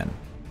 million.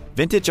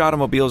 Vintage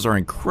automobiles are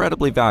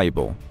incredibly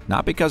valuable,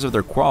 not because of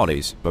their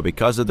qualities, but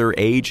because of their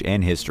age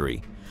and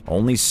history.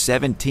 Only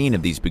 17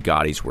 of these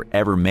Bugattis were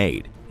ever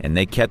made, and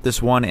they kept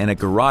this one in a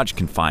garage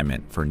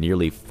confinement for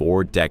nearly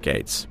 4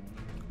 decades.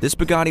 This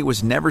Bugatti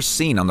was never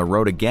seen on the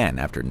road again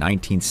after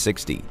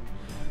 1960.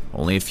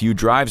 Only a few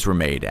drives were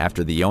made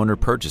after the owner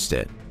purchased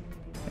it,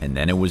 and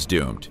then it was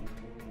doomed.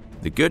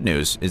 The good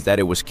news is that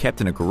it was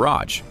kept in a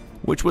garage,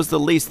 which was the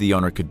least the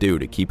owner could do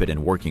to keep it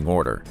in working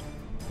order.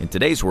 In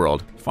today's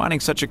world, finding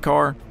such a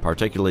car,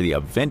 particularly a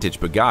vintage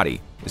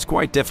Bugatti, is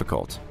quite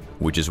difficult,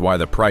 which is why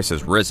the price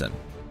has risen.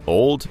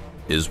 Old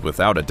is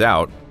without a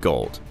doubt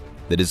gold.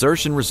 The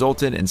desertion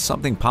resulted in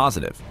something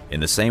positive. In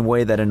the same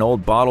way that an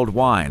old bottled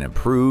wine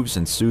improves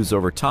and soothes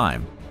over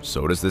time,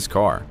 so does this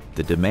car.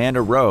 The demand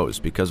arose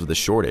because of the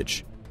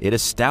shortage. It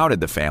astounded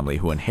the family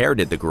who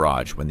inherited the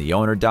garage when the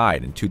owner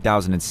died in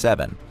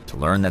 2007 to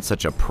learn that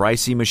such a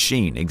pricey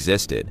machine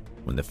existed.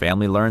 When the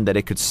family learned that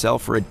it could sell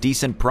for a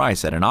decent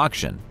price at an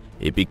auction,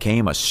 it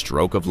became a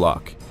stroke of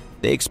luck.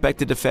 They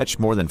expected to fetch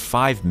more than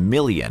 $5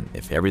 million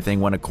if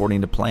everything went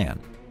according to plan.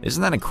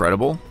 Isn't that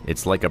incredible?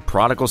 It's like a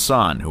prodigal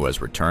son who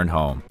has returned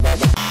home.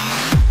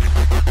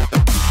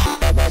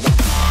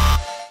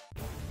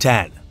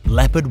 10.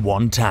 Leopard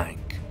 1 tank.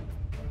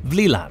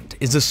 Vlieland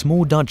is a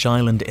small Dutch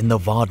island in the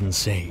Wadden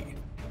Sea.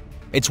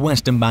 Its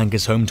western bank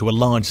is home to a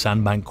large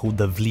sandbank called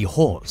the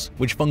Vliehorst,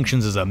 which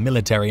functions as a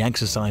military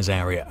exercise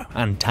area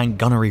and tank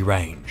gunnery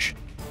range.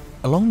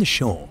 Along the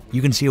shore,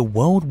 you can see a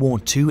World War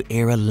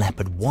II-era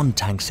Leopard 1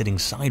 tank sitting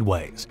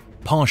sideways,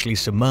 partially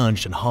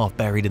submerged and half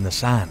buried in the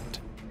sand.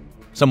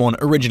 Someone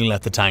originally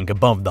left the tank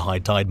above the high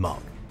tide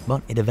mark,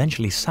 but it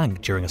eventually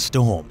sank during a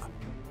storm.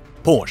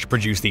 Porsche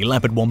produced the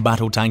Leopard 1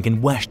 battle tank in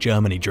West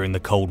Germany during the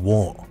Cold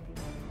War.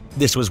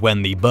 This was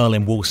when the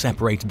Berlin Wall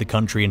separated the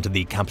country into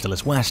the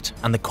capitalist West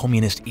and the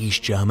communist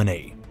East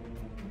Germany.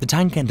 The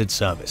tank entered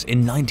service in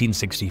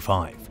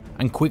 1965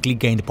 and quickly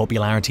gained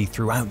popularity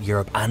throughout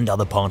Europe and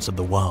other parts of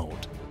the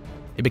world.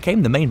 It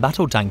became the main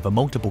battle tank for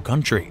multiple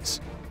countries.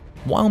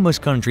 While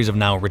most countries have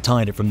now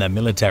retired it from their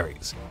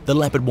militaries, the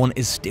Leopard 1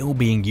 is still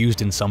being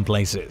used in some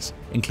places,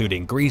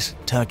 including Greece,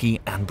 Turkey,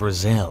 and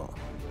Brazil.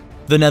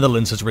 The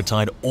Netherlands has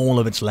retired all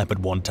of its Leopard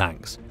 1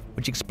 tanks,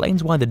 which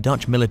explains why the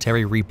Dutch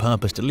military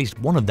repurposed at least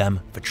one of them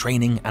for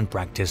training and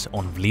practice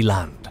on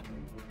Vlieland.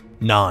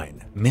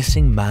 9.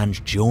 Missing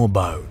man's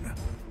jawbone.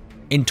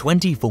 In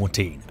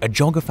 2014, a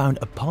jogger found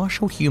a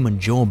partial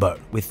human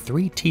jawbone with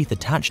 3 teeth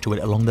attached to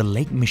it along the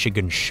Lake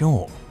Michigan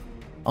shore.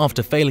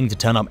 After failing to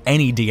turn up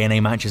any DNA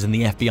matches in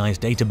the FBI's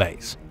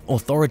database,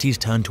 authorities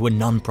turned to a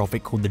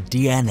non-profit called the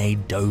DNA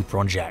Doe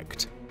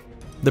Project.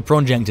 The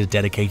project is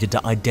dedicated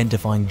to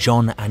identifying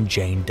John and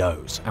Jane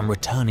Does and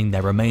returning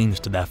their remains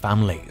to their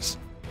families.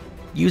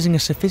 Using a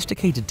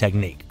sophisticated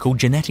technique called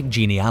genetic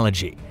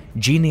genealogy,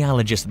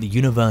 genealogists at the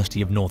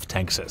University of North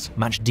Texas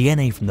matched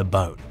DNA from the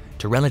bone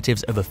to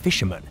relatives of a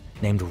fisherman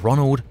named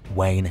Ronald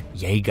Wayne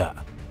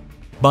Yeager.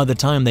 By the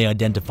time they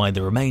identified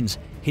the remains,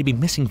 he'd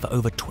been missing for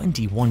over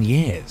 21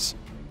 years.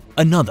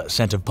 Another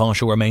set of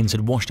partial remains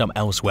had washed up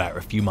elsewhere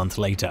a few months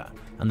later,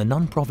 and the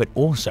non-profit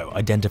also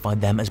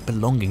identified them as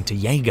belonging to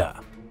Yeager.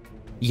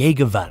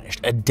 Yeager vanished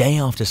a day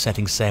after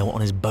setting sail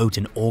on his boat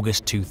in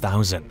August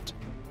 2000.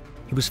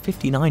 He was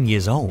 59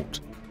 years old.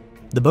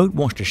 The boat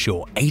washed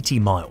ashore 80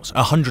 miles,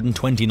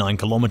 129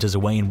 kilometers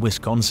away in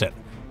Wisconsin,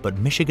 but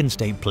Michigan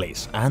State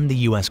Police and the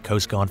US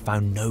Coast Guard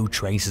found no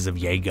traces of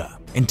Yeager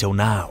until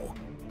now.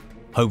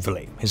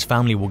 Hopefully, his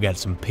family will get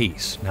some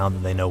peace now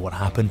that they know what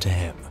happened to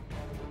him.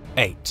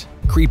 8.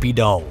 Creepy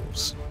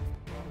dolls.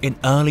 In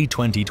early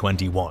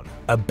 2021,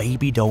 a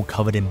baby doll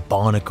covered in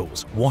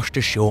barnacles washed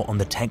ashore on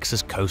the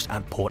Texas coast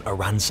at Port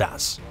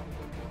Aransas.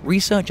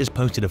 Researchers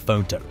posted a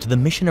photo to the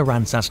Mission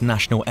Aransas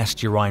National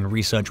Estuarine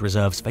Research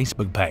Reserve's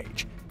Facebook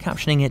page,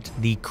 captioning it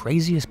the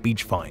craziest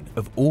beach find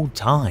of all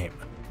time.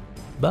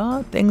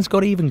 But things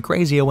got even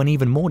crazier when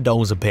even more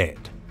dolls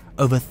appeared.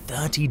 Over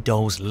 30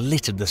 dolls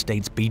littered the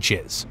state's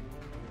beaches.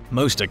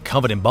 Most are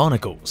covered in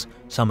barnacles,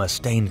 some are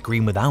stained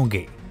green with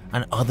algae,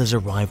 and others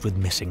arrived with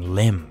missing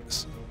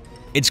limbs.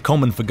 It's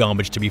common for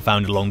garbage to be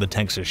found along the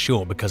Texas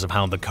shore because of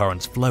how the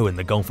currents flow in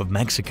the Gulf of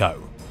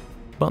Mexico.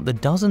 But the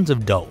dozens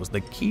of dolls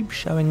that keep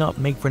showing up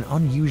make for an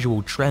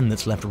unusual trend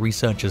that's left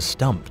researchers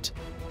stumped.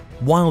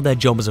 While their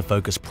job is a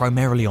focus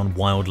primarily on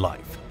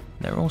wildlife,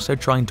 they're also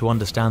trying to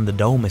understand the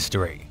doll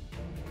mystery.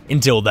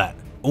 Until then,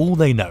 all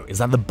they know is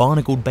that the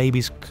barnacled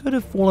babies could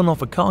have fallen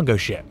off a cargo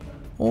ship,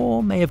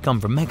 or may have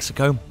come from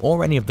Mexico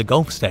or any of the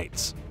Gulf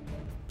states.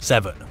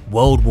 7.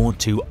 World War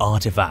II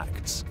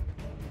artifacts.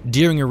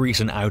 During a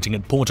recent outing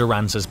at Port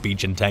Aransas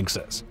Beach in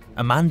Texas,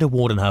 Amanda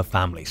Ward and her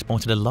family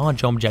spotted a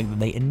large object that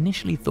they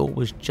initially thought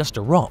was just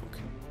a rock.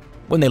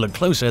 When they looked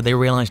closer, they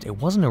realized it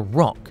wasn't a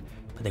rock,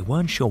 but they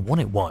weren't sure what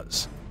it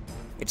was.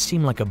 It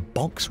seemed like a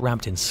box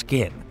wrapped in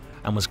skin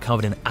and was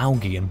covered in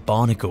algae and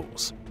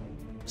barnacles.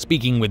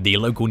 Speaking with the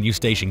local news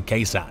station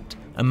KSAT,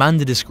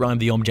 Amanda described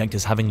the object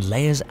as having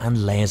layers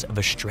and layers of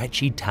a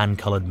stretchy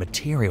tan-colored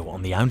material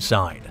on the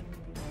outside.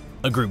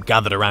 A group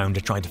gathered around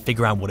to try to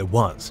figure out what it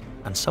was,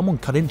 and someone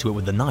cut into it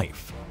with a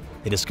knife.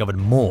 They discovered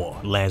more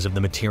layers of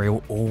the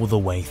material all the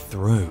way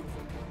through.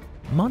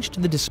 Much to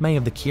the dismay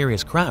of the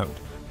curious crowd,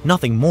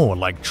 nothing more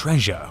like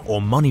treasure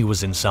or money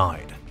was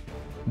inside.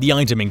 The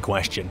item in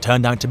question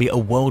turned out to be a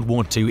World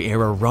War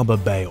II-era rubber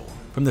bale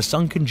from the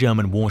sunken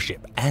German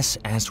warship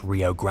SS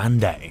Rio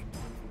Grande.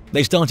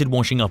 They started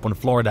washing up on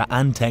Florida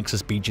and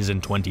Texas beaches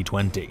in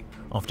 2020,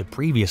 after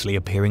previously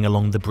appearing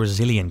along the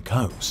Brazilian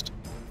coast.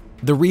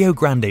 The Rio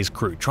Grande's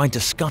crew tried to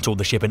scuttle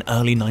the ship in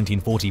early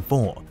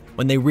 1944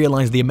 when they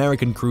realized the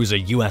American cruiser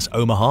US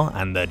Omaha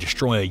and the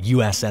destroyer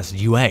USS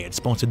UA had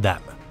spotted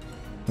them.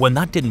 When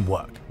that didn't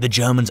work, the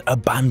Germans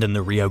abandoned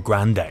the Rio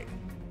Grande.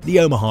 The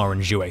Omaha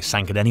and UA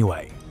sank it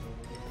anyway.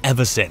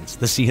 Ever since,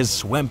 the sea has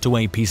swept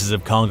away pieces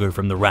of cargo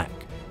from the wreck,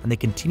 and they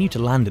continue to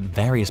land at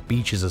various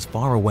beaches as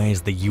far away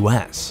as the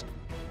US.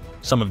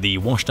 Some of the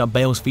washed-up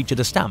bales featured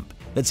a stamp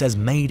that says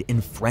 "Made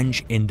in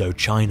French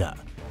Indochina,"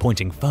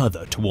 pointing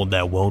further toward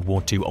their World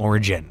War II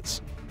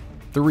origins.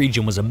 The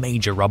region was a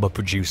major rubber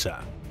producer.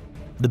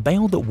 The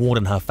bale that Ward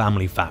and her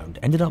family found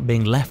ended up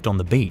being left on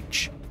the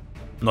beach.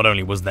 Not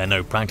only was there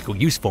no practical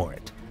use for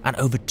it, at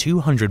over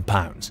 200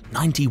 pounds,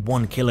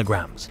 91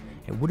 kilograms,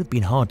 it would have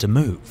been hard to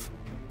move.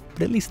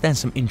 But at least there's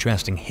some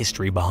interesting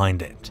history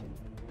behind it.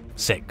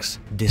 6.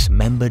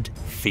 Dismembered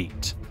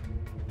feet.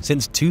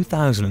 Since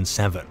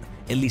 2007,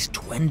 at least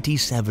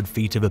 27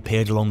 feet have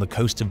appeared along the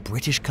coast of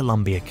British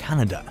Columbia,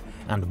 Canada,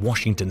 and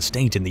Washington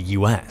State in the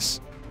US.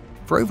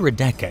 For over a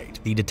decade,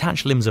 the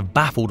detached limbs have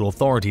baffled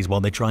authorities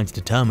while they tried to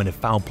determine if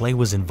foul play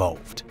was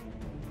involved.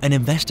 An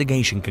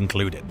investigation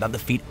concluded that the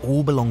feet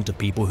all belonged to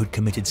people who'd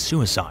committed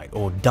suicide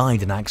or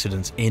died in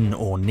accidents in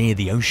or near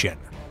the ocean.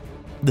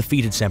 The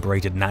feet had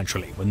separated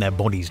naturally when their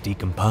bodies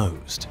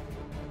decomposed.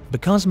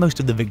 Because most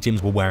of the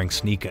victims were wearing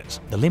sneakers,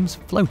 the limbs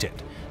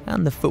floated,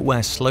 and the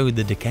footwear slowed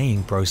the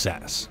decaying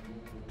process.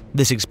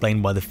 This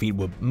explained why the feet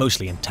were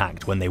mostly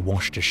intact when they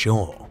washed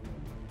ashore.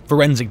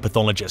 Forensic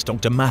pathologist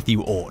Dr.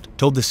 Matthew Ord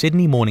told the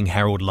Sydney Morning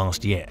Herald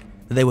last year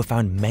that they were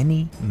found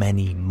many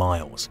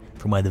miles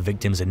from where the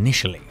victims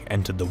initially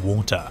entered the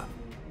water.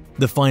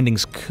 The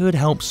findings could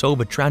help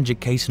solve a tragic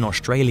case in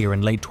Australia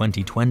in late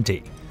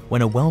 2020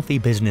 when a wealthy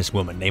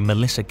businesswoman named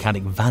Melissa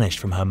Caddick vanished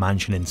from her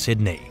mansion in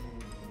Sydney.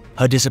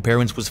 Her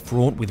disappearance was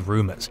fraught with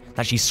rumors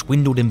that she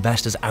swindled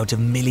investors out of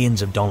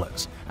millions of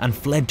dollars and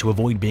fled to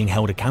avoid being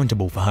held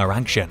accountable for her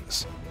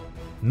actions.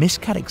 Miss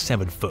Caddick's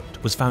severed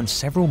foot was found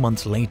several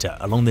months later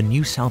along the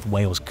New South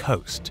Wales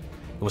coast.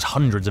 It was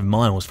hundreds of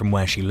miles from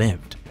where she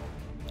lived.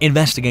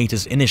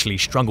 Investigators initially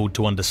struggled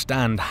to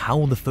understand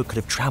how the foot could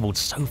have traveled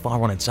so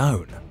far on its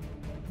own.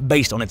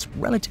 Based on its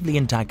relatively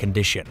intact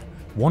condition,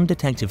 one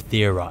detective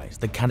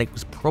theorized that Caddick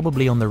was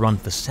probably on the run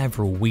for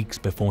several weeks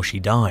before she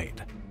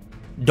died.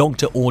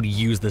 Dr. Ord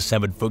used the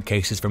severed foot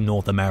cases from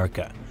North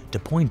America to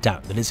point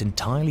out that it's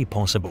entirely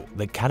possible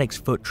that Caddick's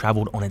foot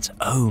traveled on its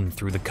own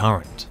through the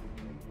current,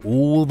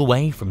 all the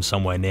way from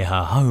somewhere near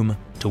her home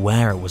to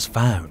where it was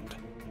found.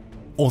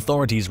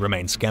 Authorities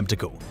remained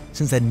skeptical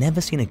since they'd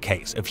never seen a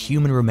case of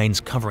human remains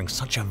covering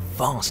such a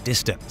vast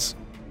distance.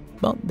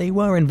 But they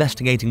were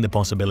investigating the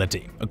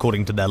possibility,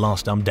 according to their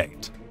last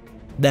update.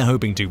 They're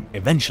hoping to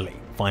eventually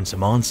find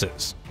some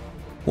answers.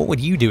 What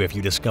would you do if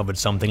you discovered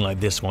something like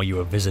this while you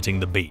were visiting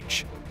the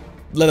beach?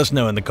 Let us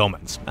know in the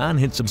comments and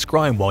hit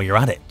subscribe while you're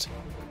at it.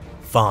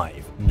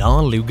 5.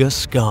 Narluga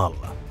Skull.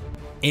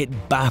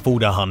 It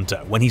baffled a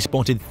hunter when he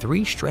spotted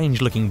 3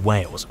 strange-looking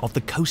whales off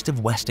the coast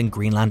of Western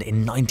Greenland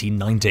in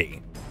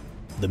 1990.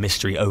 The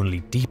mystery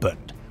only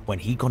deepened when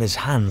he got his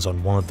hands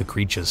on one of the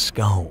creature's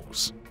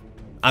skulls.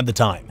 At the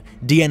time,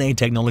 DNA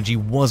technology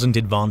wasn't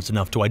advanced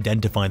enough to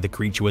identify the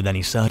creature with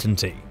any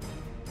certainty.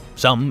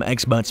 Some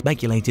experts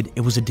speculated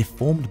it was a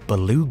deformed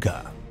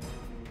beluga.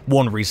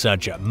 One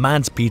researcher,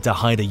 Mads Peter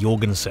Heide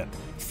Jorgensen,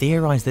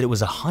 theorized that it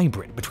was a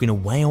hybrid between a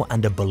whale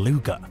and a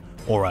beluga,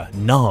 or a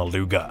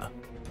narluga.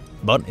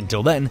 But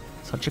until then,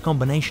 such a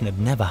combination had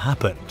never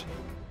happened.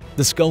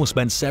 The skull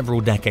spent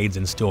several decades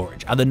in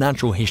storage at the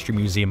Natural History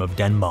Museum of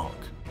Denmark.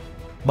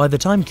 By the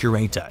time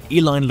curator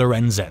Eline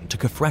Lorenzen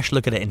took a fresh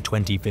look at it in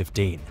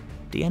 2015,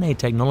 DNA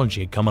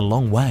technology had come a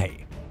long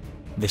way.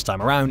 This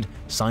time around,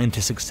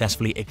 scientists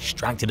successfully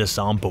extracted a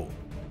sample.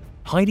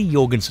 Heide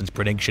Jorgensen's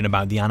prediction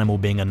about the animal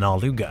being a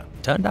narluga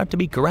turned out to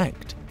be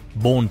correct,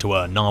 born to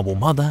a narwhal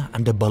mother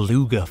and a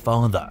beluga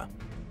father.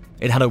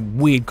 It had a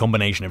weird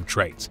combination of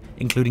traits,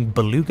 including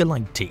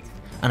beluga-like teeth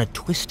and a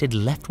twisted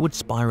leftward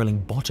spiraling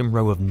bottom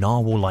row of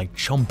narwhal-like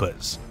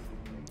chompers.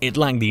 It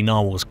lacked the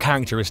narwhal's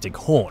characteristic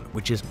horn,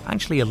 which is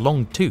actually a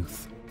long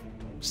tooth.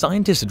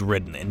 Scientists had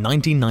written in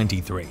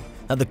 1993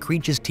 that the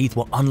creature's teeth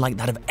were unlike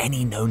that of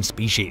any known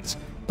species,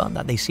 but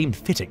that they seemed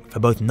fitting for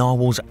both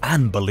narwhals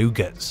and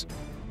belugas.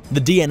 The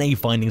DNA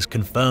findings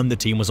confirmed the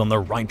team was on the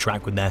right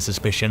track with their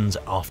suspicions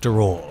after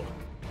all.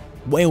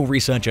 Whale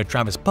researcher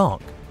Travis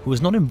Park, who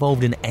was not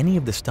involved in any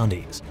of the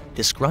studies,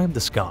 described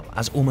the skull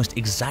as almost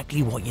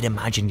exactly what you'd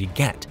imagine you'd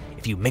get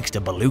if you mixed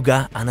a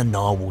beluga and a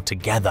narwhal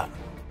together.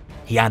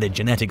 He added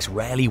genetics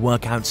rarely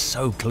work out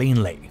so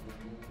cleanly.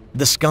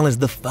 The skull is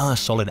the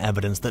first solid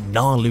evidence that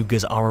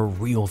narlugas are a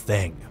real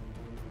thing.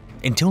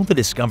 Until the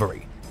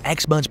discovery,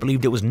 experts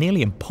believed it was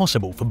nearly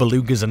impossible for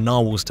belugas and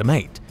narwhals to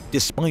mate,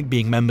 despite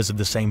being members of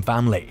the same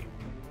family.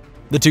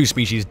 The two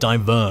species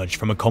diverged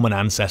from a common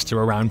ancestor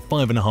around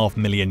 5.5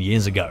 million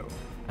years ago,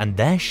 and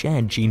their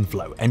shared gene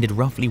flow ended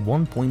roughly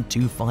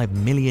 1.25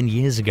 million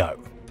years ago.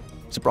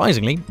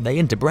 Surprisingly, they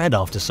interbred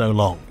after so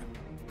long.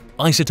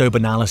 Isotope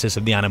analysis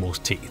of the animal's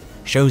teeth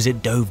shows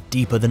it dove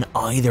deeper than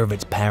either of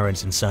its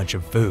parents in search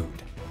of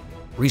food.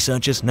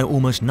 Researchers know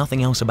almost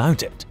nothing else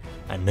about it,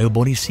 and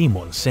nobody's seen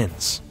one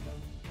since.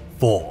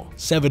 4.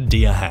 Severed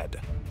deer head.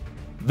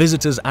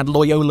 Visitors at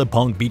Loyola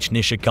Park Beach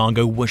near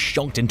Chicago were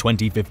shocked in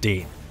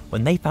 2015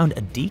 when they found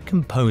a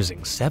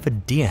decomposing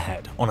severed deer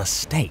head on a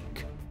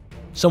stake.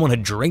 Someone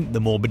had draped the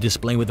morbid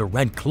display with a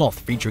red cloth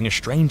featuring a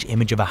strange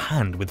image of a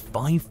hand with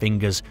 5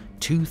 fingers,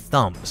 2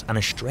 thumbs, and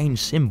a strange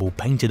symbol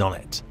painted on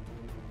it.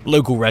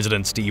 Local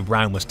resident Steve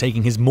Brown was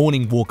taking his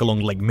morning walk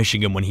along Lake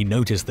Michigan when he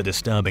noticed the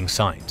disturbing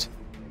sight.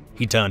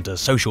 He turned to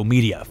social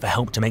media for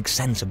help to make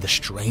sense of the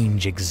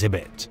strange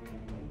exhibit.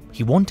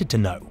 He wanted to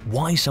know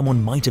why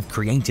someone might have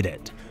created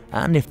it,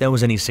 and if there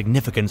was any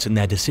significance in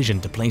their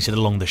decision to place it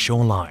along the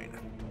shoreline.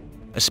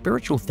 A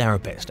spiritual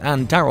therapist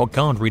and tarot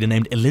card reader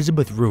named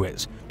Elizabeth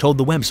Ruiz told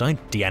the website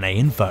DNA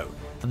Info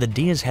that the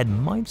deer's head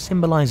might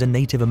symbolize a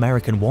Native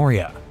American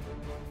warrior.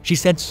 She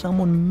said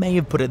someone may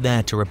have put it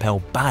there to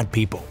repel bad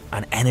people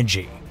and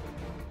energy.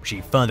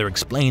 She further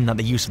explained that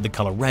the use of the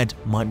color red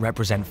might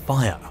represent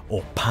fire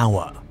or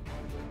power.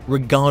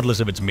 Regardless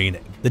of its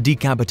meaning, the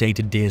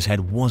decapitated deer's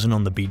head wasn't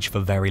on the beach for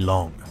very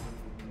long.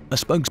 A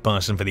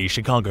spokesperson for the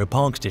Chicago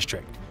Parks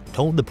District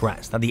told the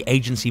press that the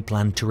agency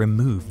planned to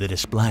remove the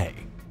display.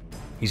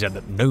 He said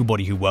that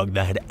nobody who worked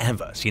there had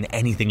ever seen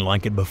anything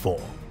like it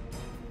before.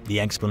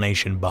 The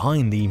explanation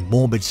behind the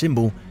morbid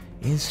symbol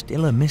is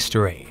still a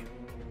mystery.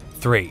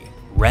 3.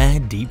 Rare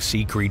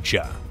deep-sea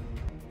creature.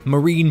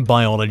 Marine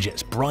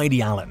biologist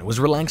Bridie Allen was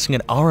relaxing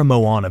at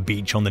Aramoana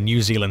Beach on the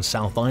New Zealand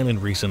South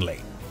Island recently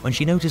when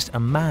she noticed a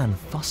man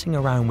fussing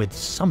around with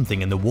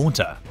something in the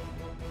water.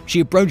 She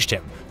approached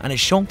him, and it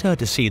shocked her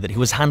to see that he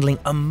was handling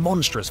a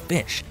monstrous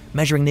fish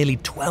measuring nearly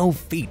 12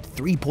 feet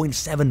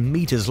 3.7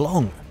 meters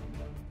long.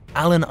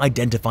 Allen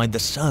identified the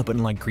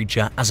serpent-like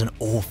creature as an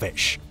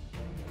oarfish.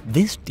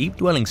 This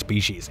deep-dwelling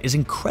species is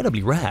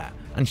incredibly rare,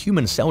 and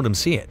humans seldom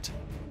see it.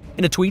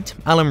 In a tweet,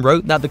 Allen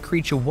wrote that the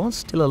creature was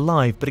still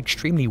alive but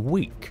extremely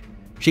weak.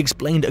 She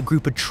explained a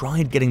group had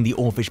tried getting the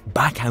oarfish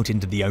back out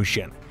into the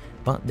ocean,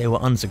 but they were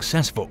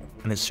unsuccessful,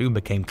 and it soon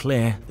became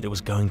clear that it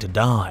was going to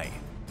die.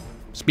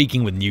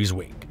 Speaking with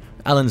Newsweek,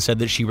 Allen said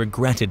that she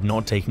regretted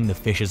not taking the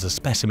fish as a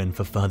specimen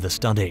for further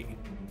study.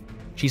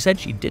 She said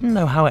she didn't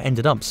know how it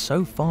ended up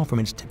so far from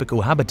its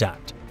typical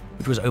habitat,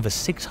 which was over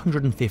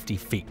 650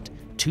 feet,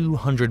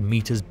 200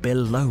 meters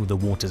below the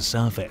water's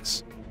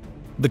surface.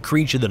 The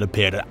creature that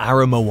appeared at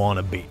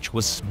Aramoana Beach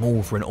was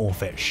small for an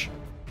oarfish.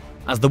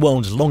 As the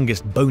world's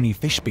longest bony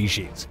fish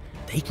species,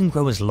 they can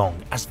grow as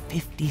long as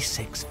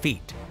 56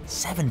 feet,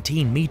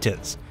 17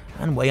 meters,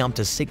 and weigh up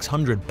to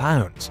 600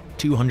 pounds,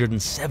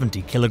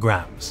 270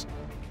 kilograms.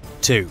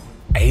 2.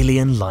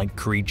 Alien-like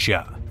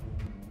creature.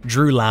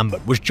 Drew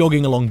Lambert was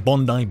jogging along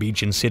Bondi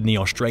Beach in Sydney,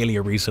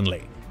 Australia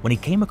recently when he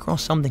came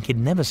across something he'd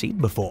never seen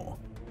before.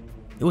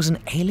 It was an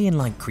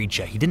alien-like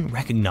creature he didn't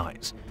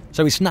recognize,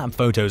 so he snapped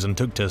photos and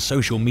took to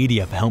social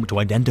media for help to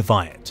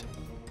identify it.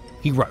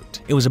 He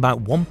wrote it was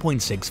about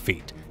 1.6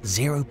 feet,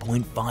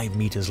 0.5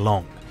 meters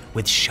long,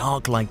 with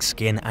shark-like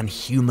skin and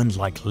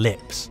human-like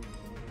lips.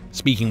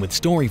 Speaking with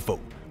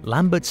Storyful,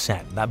 Lambert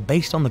said that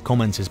based on the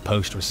comments his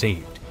post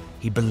received,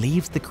 he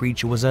believes the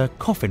creature was a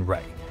coffin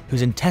ray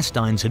whose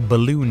intestines had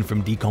ballooned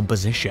from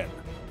decomposition.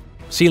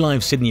 Sea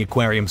Life Sydney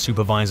Aquarium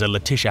supervisor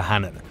Letitia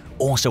Hannon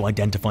also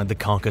identified the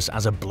carcass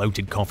as a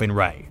bloated coffin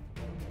ray.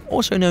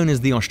 Also known as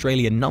the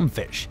Australian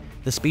numbfish,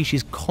 the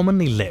species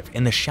commonly live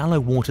in the shallow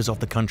waters off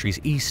the country's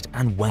east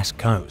and west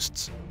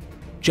coasts.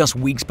 Just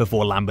weeks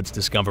before Lambert's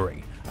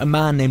discovery, a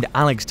man named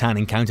Alex Tan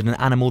encountered an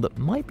animal that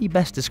might be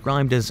best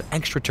described as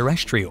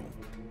extraterrestrial.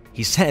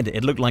 He said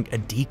it looked like a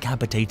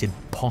decapitated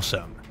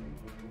possum.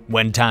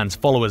 When Tan's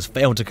followers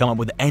failed to come up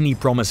with any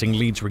promising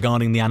leads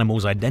regarding the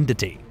animal's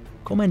identity,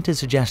 commenters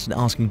suggested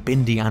asking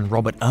Bindi and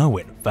Robert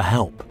Irwin for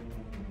help.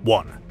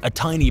 1. A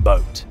tiny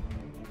boat.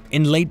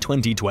 In late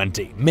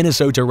 2020,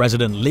 Minnesota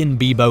resident Lynn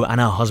Bebo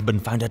and her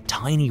husband found a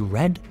tiny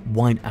red,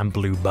 white, and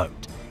blue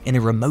boat in a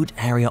remote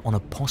area on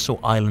Apostle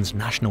Island's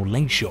National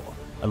Lakeshore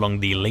along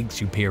the Lake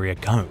Superior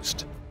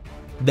coast.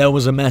 There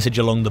was a message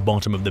along the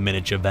bottom of the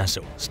miniature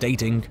vessel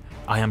stating,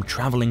 "I am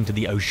traveling to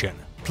the ocean.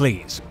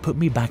 Please put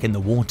me back in the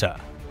water,"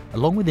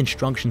 along with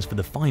instructions for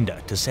the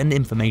finder to send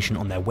information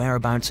on their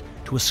whereabouts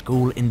to a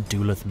school in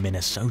Duluth,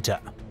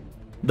 Minnesota.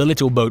 The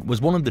little boat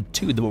was one of the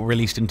two that were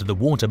released into the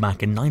water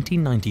back in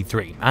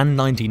 1993 and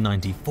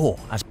 1994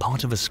 as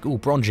part of a school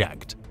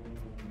project.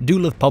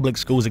 Duluth Public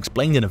Schools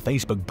explained in a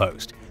Facebook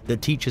post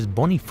that teachers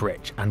Bonnie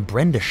Fritsch and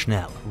Brenda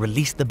Schnell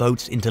released the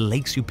boats into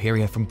Lake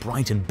Superior from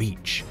Brighton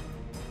Beach.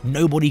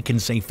 Nobody can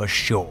say for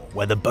sure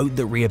where the boat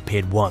that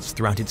reappeared was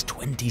throughout its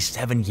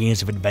 27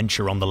 years of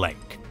adventure on the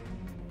lake.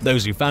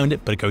 Those who found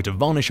it put a coat of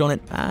varnish on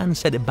it and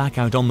set it back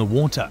out on the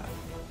water.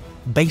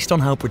 Based on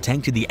how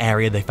protected the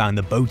area they found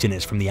the boat in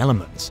is from the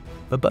elements,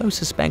 Bebo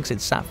suspects it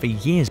sat for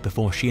years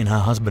before she and her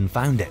husband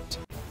found it.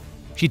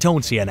 She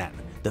told CNN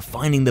that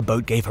finding the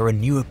boat gave her a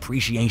new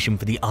appreciation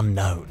for the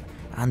unknown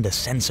and a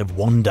sense of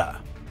wonder.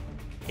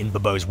 In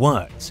Bebo's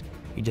words,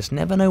 "You just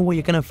never know what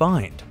you're going to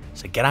find,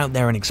 so get out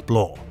there and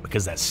explore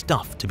because there's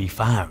stuff to be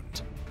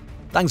found."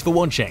 Thanks for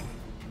watching.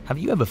 Have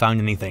you ever found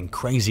anything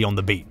crazy on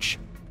the beach?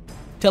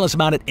 Tell us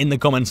about it in the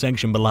comment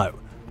section below,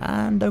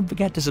 and don't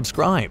forget to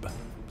subscribe.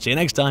 See you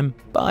next time.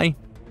 Bye.